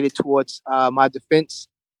dedicated towards my defense,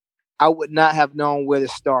 I would not have known where to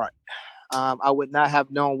start. I would not have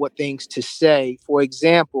known what things to say. For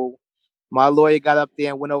example, my lawyer got up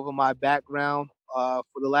there and went over my background for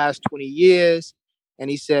the last 20 years. And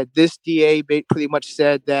he said, this DA pretty much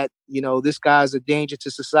said that, this guy's a danger to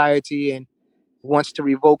society and wants to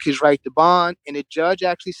revoke his right to bond. And the judge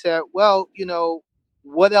actually said, well,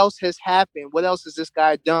 what else has happened? What else has this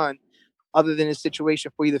guy done other than his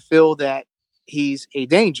situation for you to feel that he's a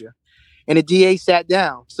danger? And the DA sat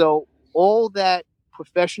down. So all that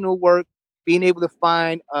professional work, being able to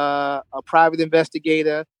find a private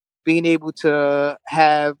investigator, being able to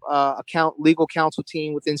have a legal counsel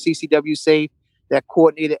team within CCW Safe that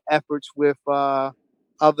coordinated efforts with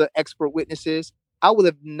other expert witnesses, I would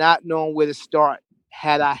have not known where to start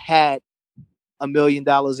had I had $1 million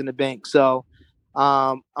in the bank. So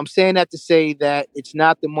I'm saying that to say that it's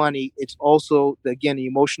not the money. It's also, the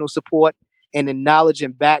emotional support and the knowledge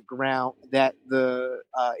and background that the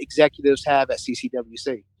executives have at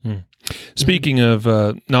CCWC. Speaking of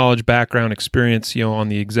knowledge, background, experience, on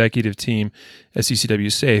the executive team at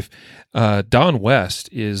CCW Safe, Don West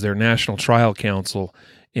is their national trial counsel.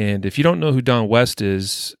 And if you don't know who Don West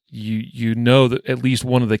is, you know that at least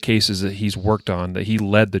one of the cases that he's worked on, that he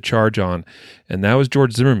led the charge on, and that was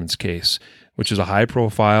George Zimmerman's case, which is a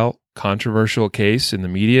high-profile, controversial case in the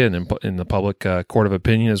media and in the public court of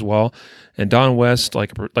opinion as well. And Don West,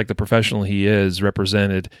 like the professional he is,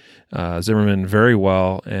 represented Zimmerman very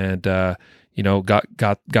well, and got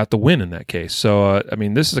the win in that case. So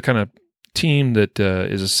this is a kind of team that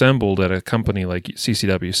is assembled at a company like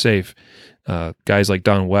CCW Safe. Guys like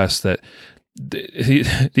Don West, that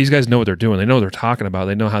these guys know what they're doing. They know what they're talking about.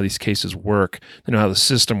 They know how these cases work. They know how the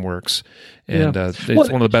system works, and it's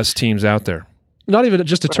one of the best teams out there. Not even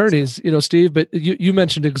just attorneys, Steve, but you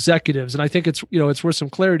mentioned executives, and I think it's it's worth some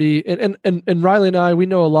clarity. And Riley and I, we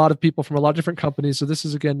know a lot of people from a lot of different companies, so this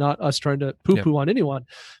is again not us trying to poo-poo on anyone,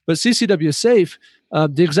 but CCW Safe,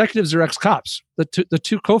 the executives are ex-cops. The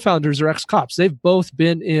two co-founders are ex-cops. They've both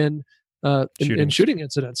been in shooting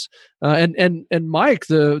incidents. And Mike,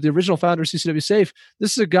 the original founder of CCW Safe,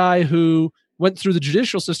 this is a guy who went through the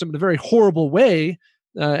judicial system in a very horrible way.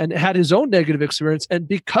 And had his own negative experience, and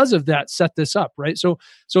because of that, set this up, right? So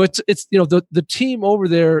it's the team over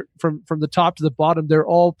there from the top to the bottom, they're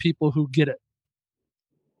all people who get it.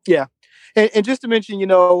 Yeah, and just to mention,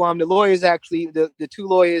 the lawyers actually, the two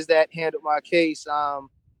lawyers that handled my case,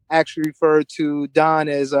 actually referred to Don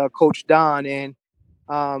as Coach Don, and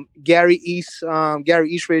Gary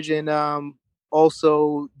Eastridge, and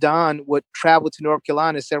also Don would travel to North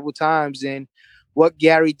Carolina several times, and what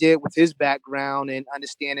Gary did with his background and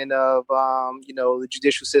understanding of, the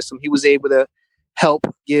judicial system, he was able to help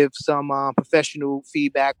give some professional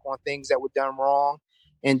feedback on things that were done wrong.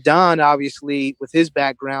 And Don, obviously, with his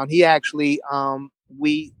background, he actually,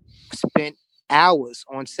 we spent hours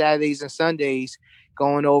on Saturdays and Sundays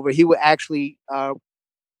going over. He would actually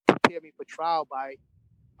prepare me for trial by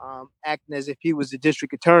acting as if he was the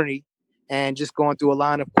district attorney and just going through a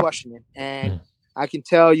line of questioning. And I can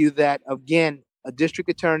tell you that, again, a district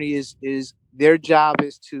attorney is their job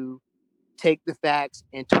is to take the facts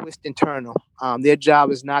and twist and turn them. Their job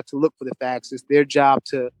is not to look for the facts. It's their job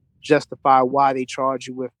to justify why they charge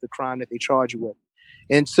you with the crime that they charge you with.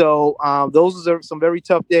 And so those are some very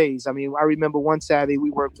tough days. I remember one Saturday we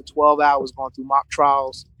worked for 12 hours going through mock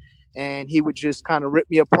trials, and he would just kind of rip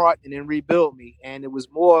me apart and then rebuild me. And it was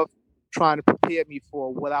more trying to prepare me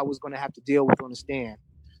for what I was going to have to deal with on the stand.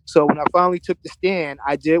 So when I finally took the stand,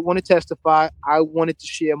 I did want to testify. I wanted to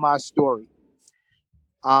share my story.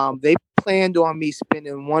 They planned on me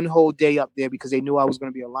spending one whole day up there because they knew I was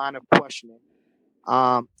going to be a line of questioning.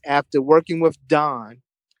 After working with Don,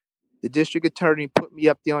 the district attorney put me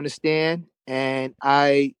up there on the stand, and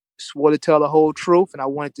I swore to tell the whole truth, and I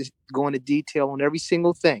wanted to go into detail on every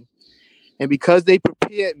single thing. And because they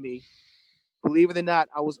prepared me, believe it or not,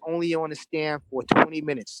 I was only on the stand for 20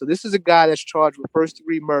 minutes. So this is a guy that's charged with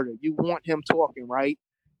first-degree murder. You want him talking, right?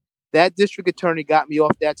 That district attorney got me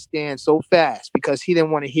off that stand so fast because he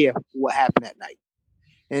didn't want to hear what happened that night.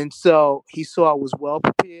 And so he saw I was well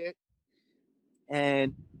prepared.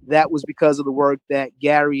 And that was because of the work that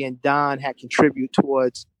Gary and Don had contributed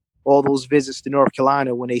towards all those visits to North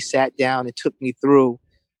Carolina when they sat down and took me through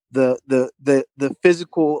the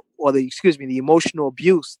physical, or the emotional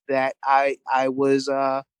abuse that I was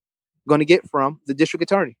going to get from the district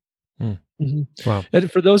attorney. Wow.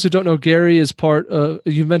 And for those who don't know, Gary is part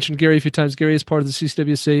you mentioned Gary a few times. Gary is part of the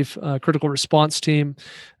CCW Safe critical response team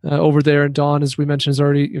over there. And Don, as we mentioned, is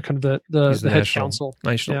already kind of the head counsel.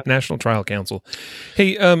 National Trial Counsel.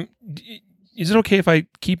 Hey, is it okay if I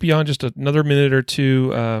keep you on just another minute or two,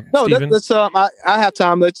 No, Stephen? let's I have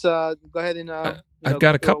time. Let's go ahead and I've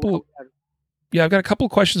got a couple. Yeah, I've got a couple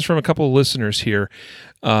of questions from a couple of listeners here.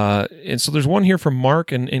 And so there's one here from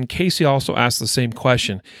Mark, and Casey also asked the same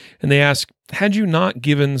question. And they ask, had you not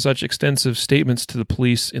given such extensive statements to the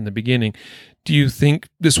police in the beginning, do you think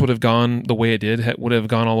this would have gone the way it did? Would have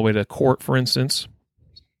gone all the way to court, for instance?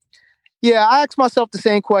 Yeah, I asked myself the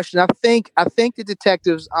same question. I think the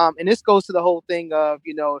detectives, and this goes to the whole thing of,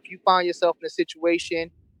 if you find yourself in a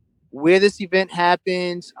situation where this event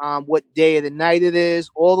happens, what day of the night it is,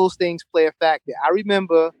 all those things play a factor. I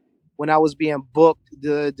remember when I was being booked,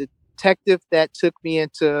 the detective that took me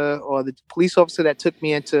or the police officer that took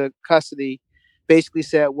me into custody basically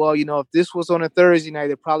said, well, if this was on a Thursday night,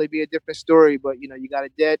 it'd probably be a different story. But, you got a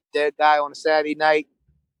dead guy on a Saturday night,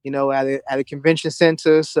 at a convention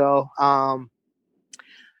center. So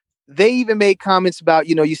they even made comments about,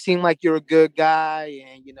 you seem like you're a good guy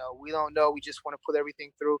and, we don't know. We just want to put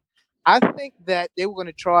everything through. I think that they were going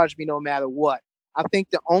to charge me no matter what. I think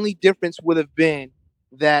the only difference would have been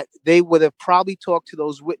that they would have probably talked to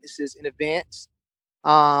those witnesses in advance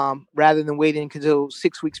rather than waiting until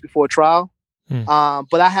 6 weeks before trial.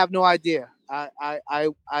 But I have no idea. I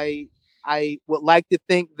would like to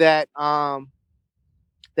think that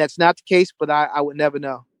that's not the case, but I would never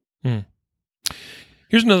know.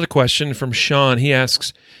 Here's another question from Sean. He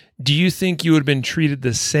asks, do you think you would have been treated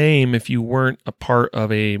the same if you weren't a part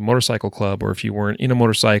of a motorcycle club or if you weren't in a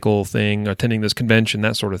motorcycle thing, attending this convention,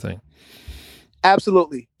 that sort of thing?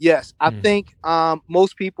 Absolutely. Yes. I think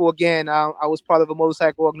most people, again, I was part of a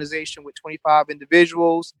motorcycle organization with 25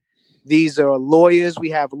 individuals. These are lawyers.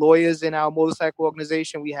 We have lawyers in our motorcycle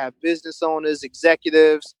organization. We have business owners,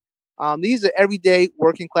 executives. These are everyday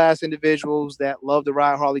working class individuals that love to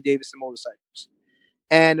ride Harley Davidson motorcycles.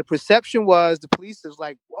 And the perception was the police is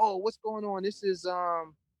like, whoa, what's going on? This is,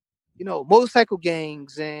 motorcycle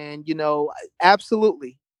gangs. And,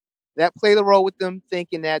 absolutely. That played a role with them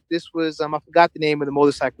thinking that this was, I forgot the name of the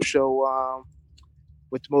motorcycle show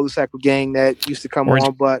with the motorcycle gang that used to come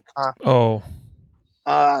on. But,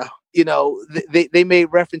 they made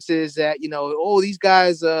references that, these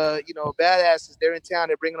guys, badasses, they're in town,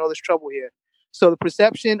 they're bringing all this trouble here. So the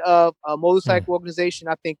perception of a motorcycle organization,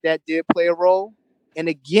 I think that did play a role. And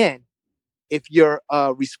again, if you're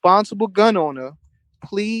a responsible gun owner,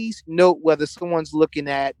 please note whether someone's looking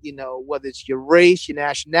at, whether it's your race, your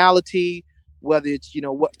nationality, whether it's,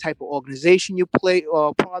 what type of organization you play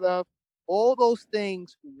or part of. All those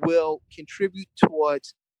things will contribute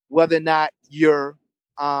towards whether or not you're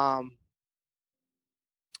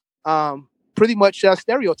pretty much a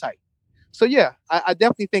stereotype. So, yeah, I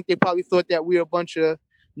definitely think they probably thought that we were a bunch of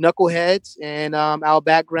knuckleheads, and our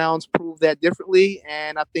backgrounds proved that differently.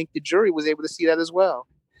 And I think the jury was able to see that as well.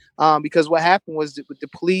 Because what happened was that with the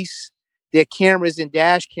police, their cameras and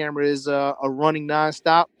dash cameras are running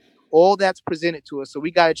nonstop. All that's presented to us. So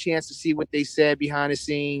we got a chance to see what they said behind the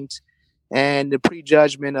scenes, and the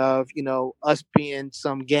prejudgment of, us being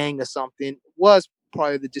some gang or something was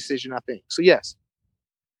part of the decision, I think. So, yes.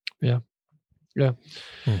 Yeah.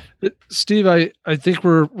 Steve, I think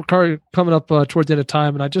we're coming up toward the end of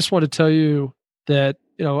time, and I just want to tell you that,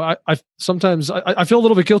 I sometimes I feel a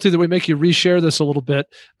little bit guilty that we make you reshare this a little bit.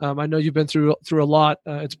 I know you've been through a lot.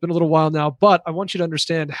 It's been a little while now, but I want you to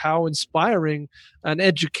understand how inspiring and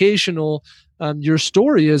educational your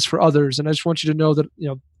story is for others. And I just want you to know that,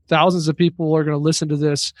 thousands of people are going to listen to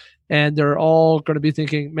this, and they're all going to be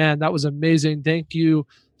thinking, man, that was amazing. Thank you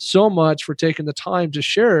so much for taking the time to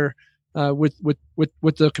share with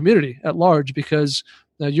the community at large, because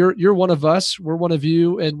you're one of us, we're one of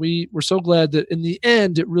you, and we're so glad that in the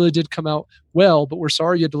end it really did come out well. But we're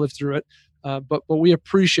sorry you had to live through it. But we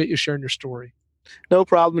appreciate you sharing your story. No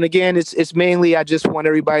problem. And again, it's mainly I just want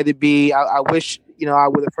everybody to be. I wish I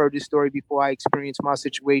would have heard this story before I experienced my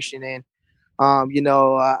situation, and I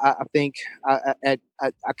think I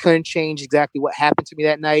couldn't change exactly what happened to me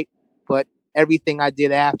that night, but everything I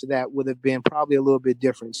did after that would have been probably a little bit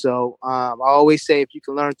different. So I always say, if you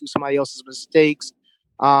can learn through somebody else's mistakes,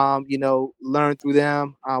 learn through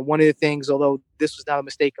them. One of the things, although this was not a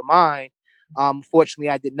mistake of mine,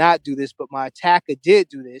 fortunately I did not do this, but my attacker did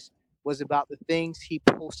do this, was about the things he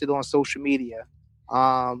posted on social media.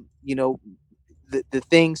 The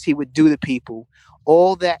things he would do to people,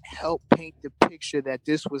 all that helped paint the picture that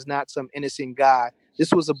this was not some innocent guy.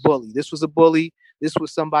 This was a bully. This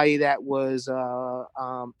was somebody that was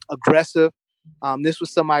aggressive. This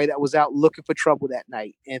was somebody that was out looking for trouble that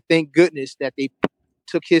night. And thank goodness that they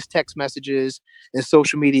took his text messages and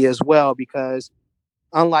social media as well, because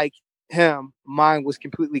unlike him, mine was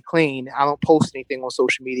completely clean. I don't post anything on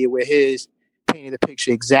social media, where his painted the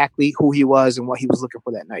picture exactly who he was and what he was looking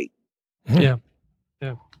for that night. Yeah.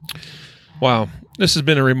 Wow. This has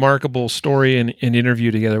been a remarkable story and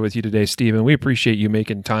interview together with you today, Stephen. We appreciate you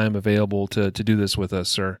making time available to do this with us,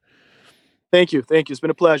 sir. Thank you. It's been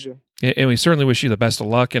a pleasure. And we certainly wish you the best of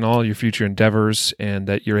luck in all your future endeavors, and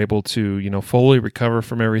that you're able to, fully recover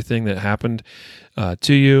from everything that happened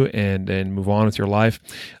to you and move on with your life.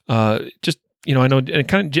 I know,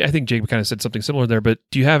 and I think Jacob kind of said something similar there, but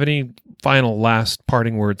do you have any final last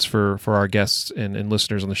parting words for our guests and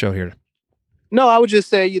listeners on the show here? No, I would just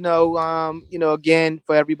say, again,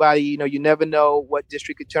 for everybody, you never know what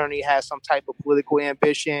district attorney has some type of political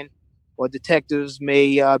ambition, or detectives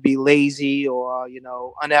may be lazy or,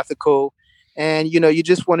 unethical. And, you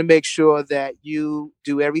just want to make sure that you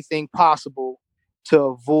do everything possible to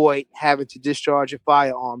avoid having to discharge a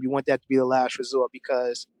firearm. You want that to be the last resort,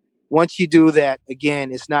 because once you do that,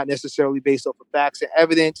 again, it's not necessarily based off of facts and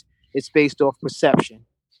evidence. It's based off perception.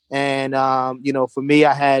 And, for me,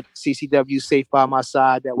 I had CCW Safe by my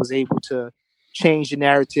side that was able to change the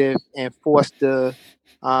narrative and force the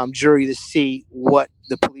jury to see what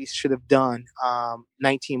the police should have done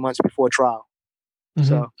 19 months before trial. Mm-hmm.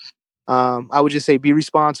 So I would just say be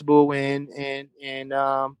responsible and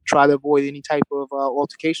try to avoid any type of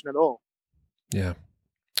altercation at all. Yeah.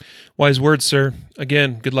 Wise words, sir.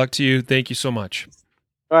 Again, good luck to you. Thank you so much.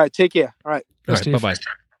 All right. Take care. All right. Bye-bye.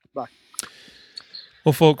 Bye.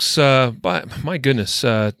 Well, folks, my goodness,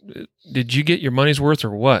 did you get your money's worth or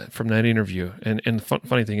what from that interview? And the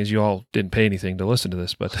funny thing is, you all didn't pay anything to listen to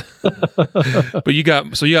this, but but you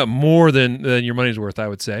got more than your money's worth, I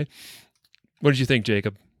would say. What did you think,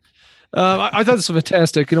 Jacob? I thought this was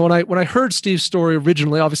fantastic. When I heard Steve's story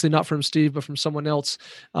originally, obviously not from Steve, but from someone else,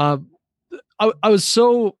 I was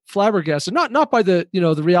so flabbergasted, not by the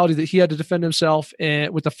reality that he had to defend himself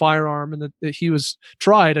and with the firearm and that he was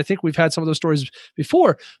tried. I think we've had some of those stories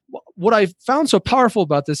before. What I found so powerful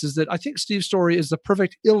about this is that I think Steve's story is the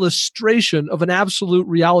perfect illustration of an absolute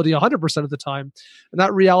reality 100% of the time. And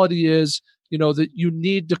that reality is, that you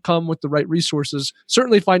need to come with the right resources,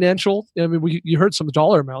 certainly financial. I mean, you heard some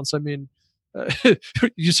dollar amounts. I mean,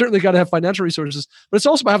 you certainly got to have financial resources, but it's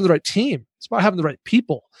also about having the right team. It's about having the right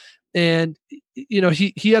people. And,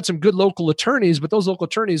 he had some good local attorneys, but those local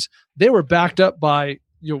attorneys, they were backed up by,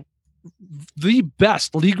 the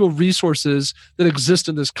best legal resources that exist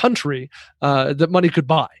in this country that money could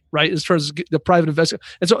buy, right? As far as the private investigator.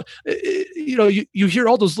 And so, you hear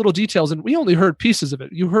all those little details, and we only heard pieces of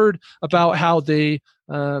it. You heard about how they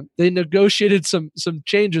negotiated some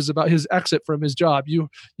changes about his exit from his job. You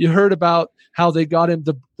heard about how they got him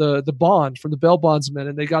the bond from the bail bondsman,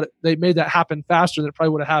 and they made that happen faster than it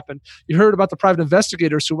probably would have happened. You heard about the private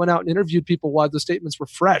investigators who went out and interviewed people while the statements were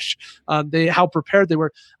fresh. How prepared they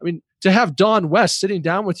were. I mean, to have Don West sitting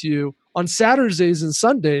down with you on Saturdays and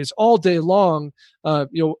Sundays all day long,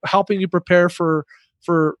 helping you prepare for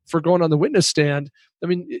going on the witness stand. I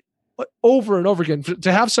mean, over and over again,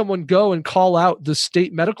 to have someone go and call out the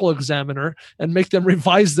state medical examiner and make them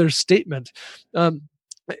revise their statement.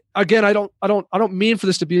 Again, I don't mean for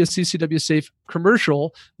this to be a CCW Safe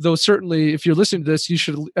commercial, though certainly if you're listening to this, you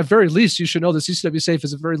should, at very least, you should know that CCW Safe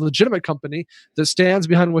is a very legitimate company that stands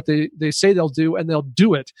behind what they say they'll do, and they'll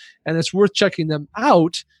do it. And it's worth checking them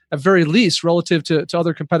out at very least relative to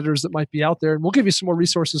other competitors that might be out there. And we'll give you some more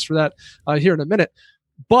resources for that here in a minute.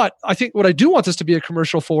 But I think what I do want this to be a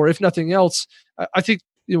commercial for, if nothing else, I think,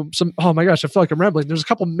 oh my gosh, I feel like I'm rambling. There's a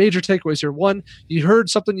couple major takeaways here. One, you heard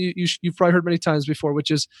something you've probably heard many times before,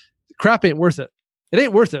 which is crap ain't worth it. It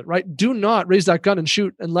ain't worth it, right? Do not raise that gun and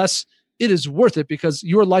shoot unless it is worth it, because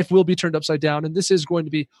your life will be turned upside down. And this is going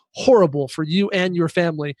to be horrible for you and your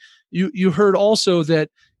family. You heard also that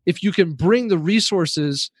if you can bring the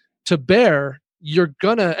resources to bear, you're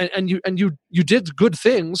gonna, and you did good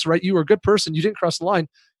things, right? You were a good person. You didn't cross the line.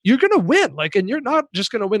 You're going to win. And you're not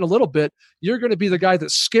just going to win a little bit. You're going to be the guy that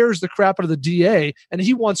scares the crap out of the DA, and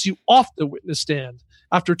he wants you off the witness stand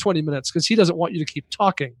after 20 minutes because he doesn't want you to keep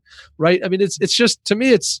talking, right? I mean, it's just, to me,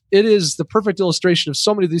 it is the perfect illustration of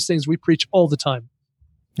so many of these things we preach all the time.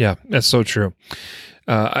 Yeah, that's so true.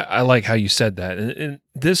 I like how you said that. And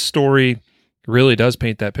this story really does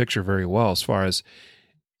paint that picture very well as far as,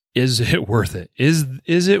 is it worth it?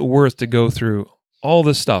 Is it worth to go through all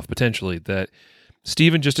this stuff potentially that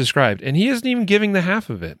Stephen just described, and he isn't even giving the half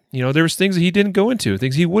of it. There was things that he didn't go into,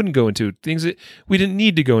 things he wouldn't go into, things that we didn't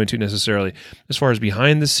need to go into necessarily, as far as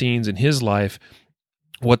behind the scenes in his life,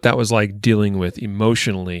 what that was like dealing with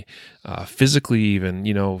emotionally, physically, even,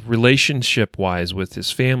 relationship wise, with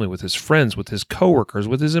his family, with his friends, with his coworkers,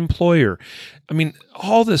 with his employer. I mean,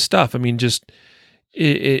 all this stuff. I mean, just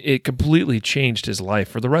it completely changed his life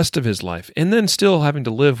for the rest of his life, and then still having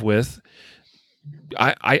to live with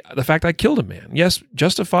the fact I killed a man. Yes,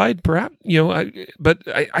 justified, perhaps, but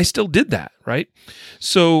I still did that, right?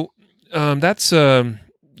 So that's a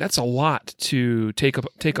lot to take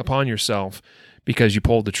upon yourself because you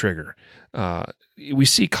pulled the trigger. We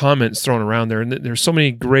see comments thrown around there, and there's so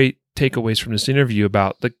many great takeaways from this interview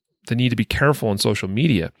about the need to be careful on social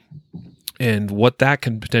media and what that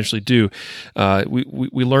can potentially do.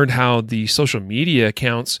 We learned how the social media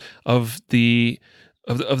accounts of the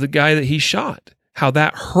guy that he shot, how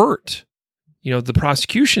that hurt, the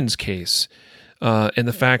prosecution's case, and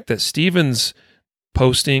the fact that Stephen's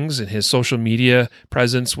postings and his social media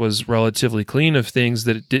presence was relatively clean of things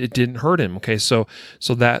that it didn't hurt him. Okay, so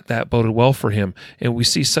that boded well for him. And we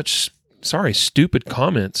see such stupid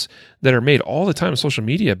comments that are made all the time on social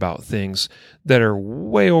media about things that are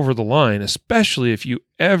way over the line, especially if you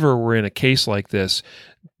ever were in a case like this.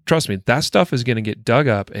 Trust me, that stuff is going to get dug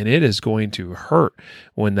up, and it is going to hurt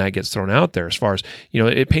when that gets thrown out there. As far as,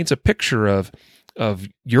 it paints a picture of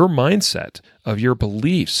your mindset, of your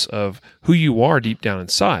beliefs, of who you are deep down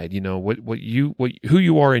inside, who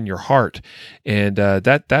you are in your heart. And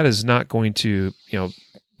that is not going to,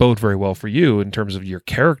 bode very well for you in terms of your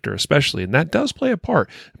character, especially. And that does play a part,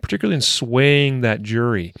 particularly in swaying that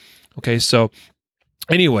jury. Okay, so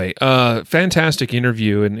anyway, fantastic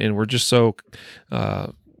interview, and we're just so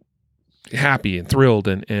happy and thrilled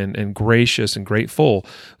and gracious and grateful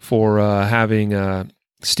for having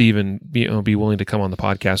Stephen be willing to come on the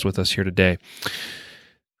podcast with us here today.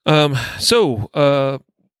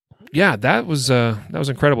 Yeah, that was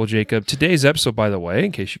incredible, Jacob. Today's episode, by the way,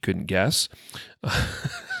 in case you couldn't guess,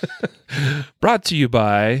 brought to you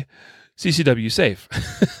by CCW Safe.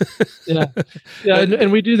 Yeah,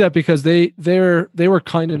 and we do that because they were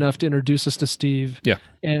kind enough to introduce us to Steve. Yeah,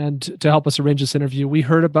 and to help us arrange this interview. We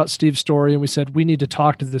heard about Steve's story and we said we need to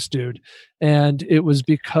talk to this dude. And it was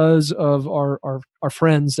because of our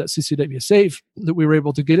friends at CCW Safe that we were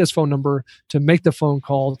able to get his phone number, to make the phone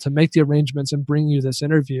call, to make the arrangements, and bring you this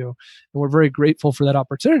interview. And we're very grateful for that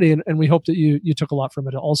opportunity, and we hope that you took a lot from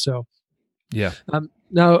it also. Yeah.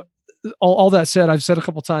 Now, all that said, I've said a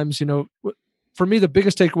couple times, for me, the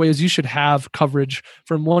biggest takeaway is you should have coverage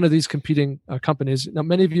from one of these competing companies. Now,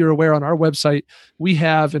 many of you are aware on our website, we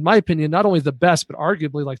have, in my opinion, not only the best, but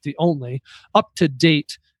arguably like the only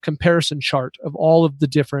up-to-date comparison chart of all of the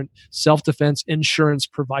different self-defense insurance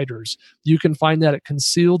providers. You can find that at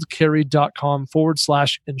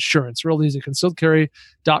concealedcarry.com/insurance. Real easy,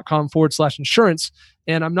 concealedcarry.com/insurance.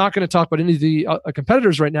 And I'm not going to talk about any of the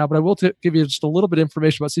competitors right now, but I will give you just a little bit of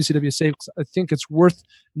information about CCW Safe, because I think it's worth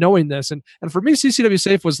knowing this. And for me, CCW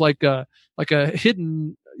Safe was like a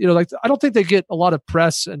hidden, I don't think they get a lot of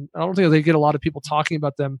press, and I don't think they get a lot of people talking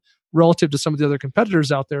about them relative to some of the other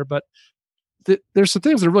competitors out there. But there's some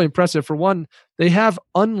things that are really impressive. For one, they have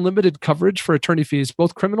unlimited coverage for attorney fees,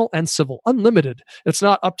 both criminal and civil. Unlimited. It's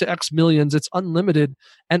not up to X millions. It's unlimited,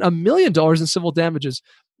 and $1 million in civil damages.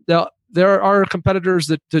 Now, there are competitors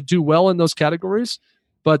that do well in those categories,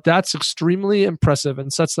 but that's extremely impressive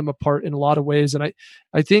and sets them apart in a lot of ways. And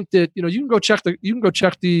I think that you can go check the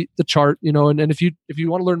chart, and if you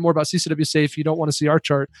want to learn more about CCW Safe, you don't want to see our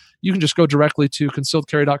chart, you can just go directly to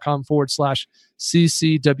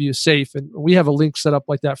concealedcarry.com/CCW Safe, and we have a link set up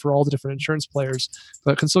like that for all the different insurance players.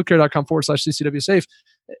 But concealedcarry.com/CCW Safe.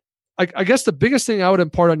 I guess the biggest thing I would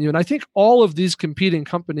impart on you, and I think all of these competing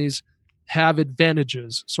companies have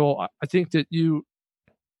advantages. So I think that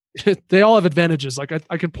they all have advantages. Like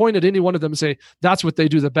I can point at any one of them and say, that's what they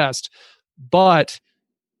do the best. But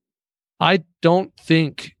I don't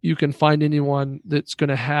think you can find anyone that's going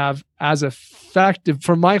to have as effective,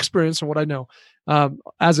 from my experience and what I know,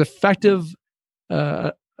 as effective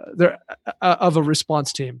of a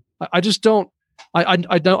response team. I just don't.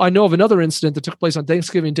 I know of another incident that took place on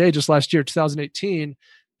Thanksgiving Day just last year, 2018,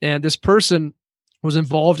 and this person was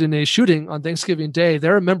involved in a shooting on Thanksgiving Day.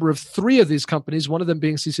 They're a member of 3 of these companies, one of them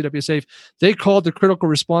being CCW Safe. They called the critical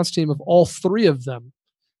response team of all 3 of them.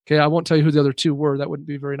 Okay, I won't tell you who the other 2 were. That wouldn't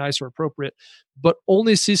be very nice or appropriate. But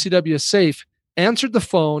only CCW Safe answered the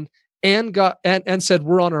phone and said,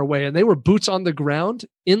 we're on our way. And they were boots on the ground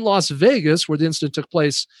in Las Vegas, where the incident took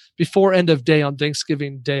place, before end of day on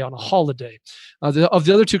Thanksgiving Day on a holiday. Of the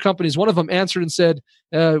other two companies, one of them answered and said,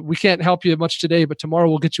 we can't help you much today, but tomorrow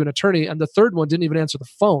we'll get you an attorney. And the third one didn't even answer the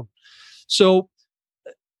phone. So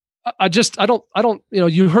I don't,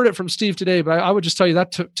 you heard it from Steve today, but I would just tell you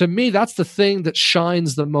that to me, that's the thing that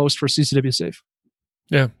shines the most for CCW Safe.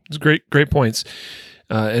 Yeah, it's great points.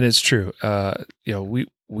 And it's true.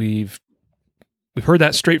 We've heard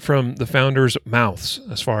that straight from the founders' mouths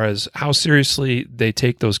as far as how seriously they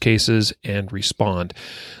take those cases and respond.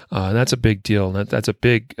 And that's a big deal. That's a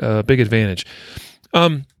big advantage.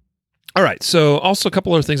 All right. So also a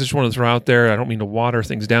couple other things I just want to throw out there. I don't mean to water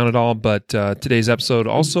things down at all, but today's episode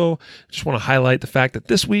also just want to highlight the fact that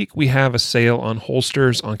this week we have a sale on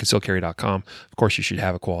holsters on concealcarry.com. Of course, you should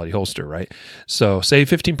have a quality holster, right? So save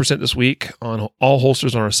 15% this week on all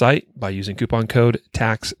holsters on our site by using coupon code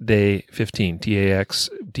TAXDAY15,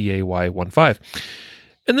 TAXDAY15.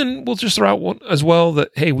 And then we'll just throw out one as well that,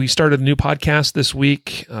 hey, we started a new podcast this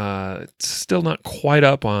week. It's still not quite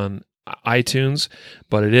up on iTunes,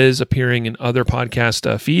 but it is appearing in other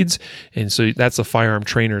podcast feeds. And so that's the Firearm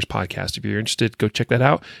Trainers podcast. If you're interested, go check that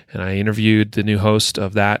out. And I interviewed the new host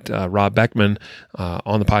of that, Rob Beckman,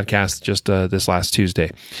 on the podcast just this last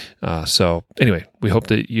Tuesday. So anyway, we hope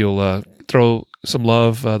that you'll throw some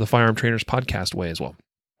love the Firearm Trainers podcast way as well.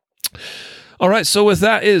 All right, so with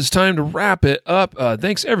that, it is time to wrap it up.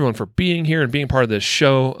 Thanks, everyone, for being here and being part of this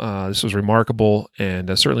show. This was remarkable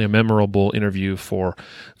and certainly a memorable interview for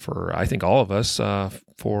I think all of us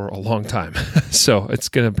for a long time. So it's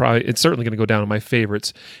certainly going to go down in my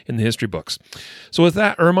favorites in the history books. So with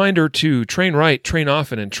that, a reminder to train right, train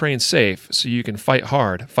often, and train safe so you can fight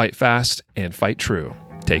hard, fight fast, and fight true.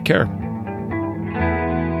 Take care.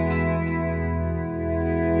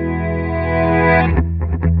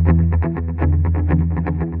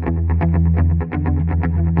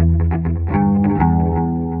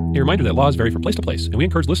 A reminder that laws vary from place to place, and we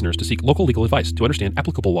encourage listeners to seek local legal advice to understand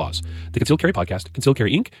applicable laws. The Concealed Carry Podcast, Concealed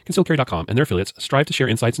Carry Inc., ConcealedCarry.com, and their affiliates strive to share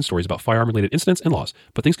insights and stories about firearm-related incidents and laws,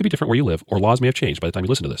 but things could be different where you live, or laws may have changed by the time you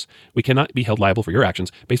listen to this. We cannot be held liable for your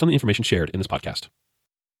actions based on the information shared in this podcast.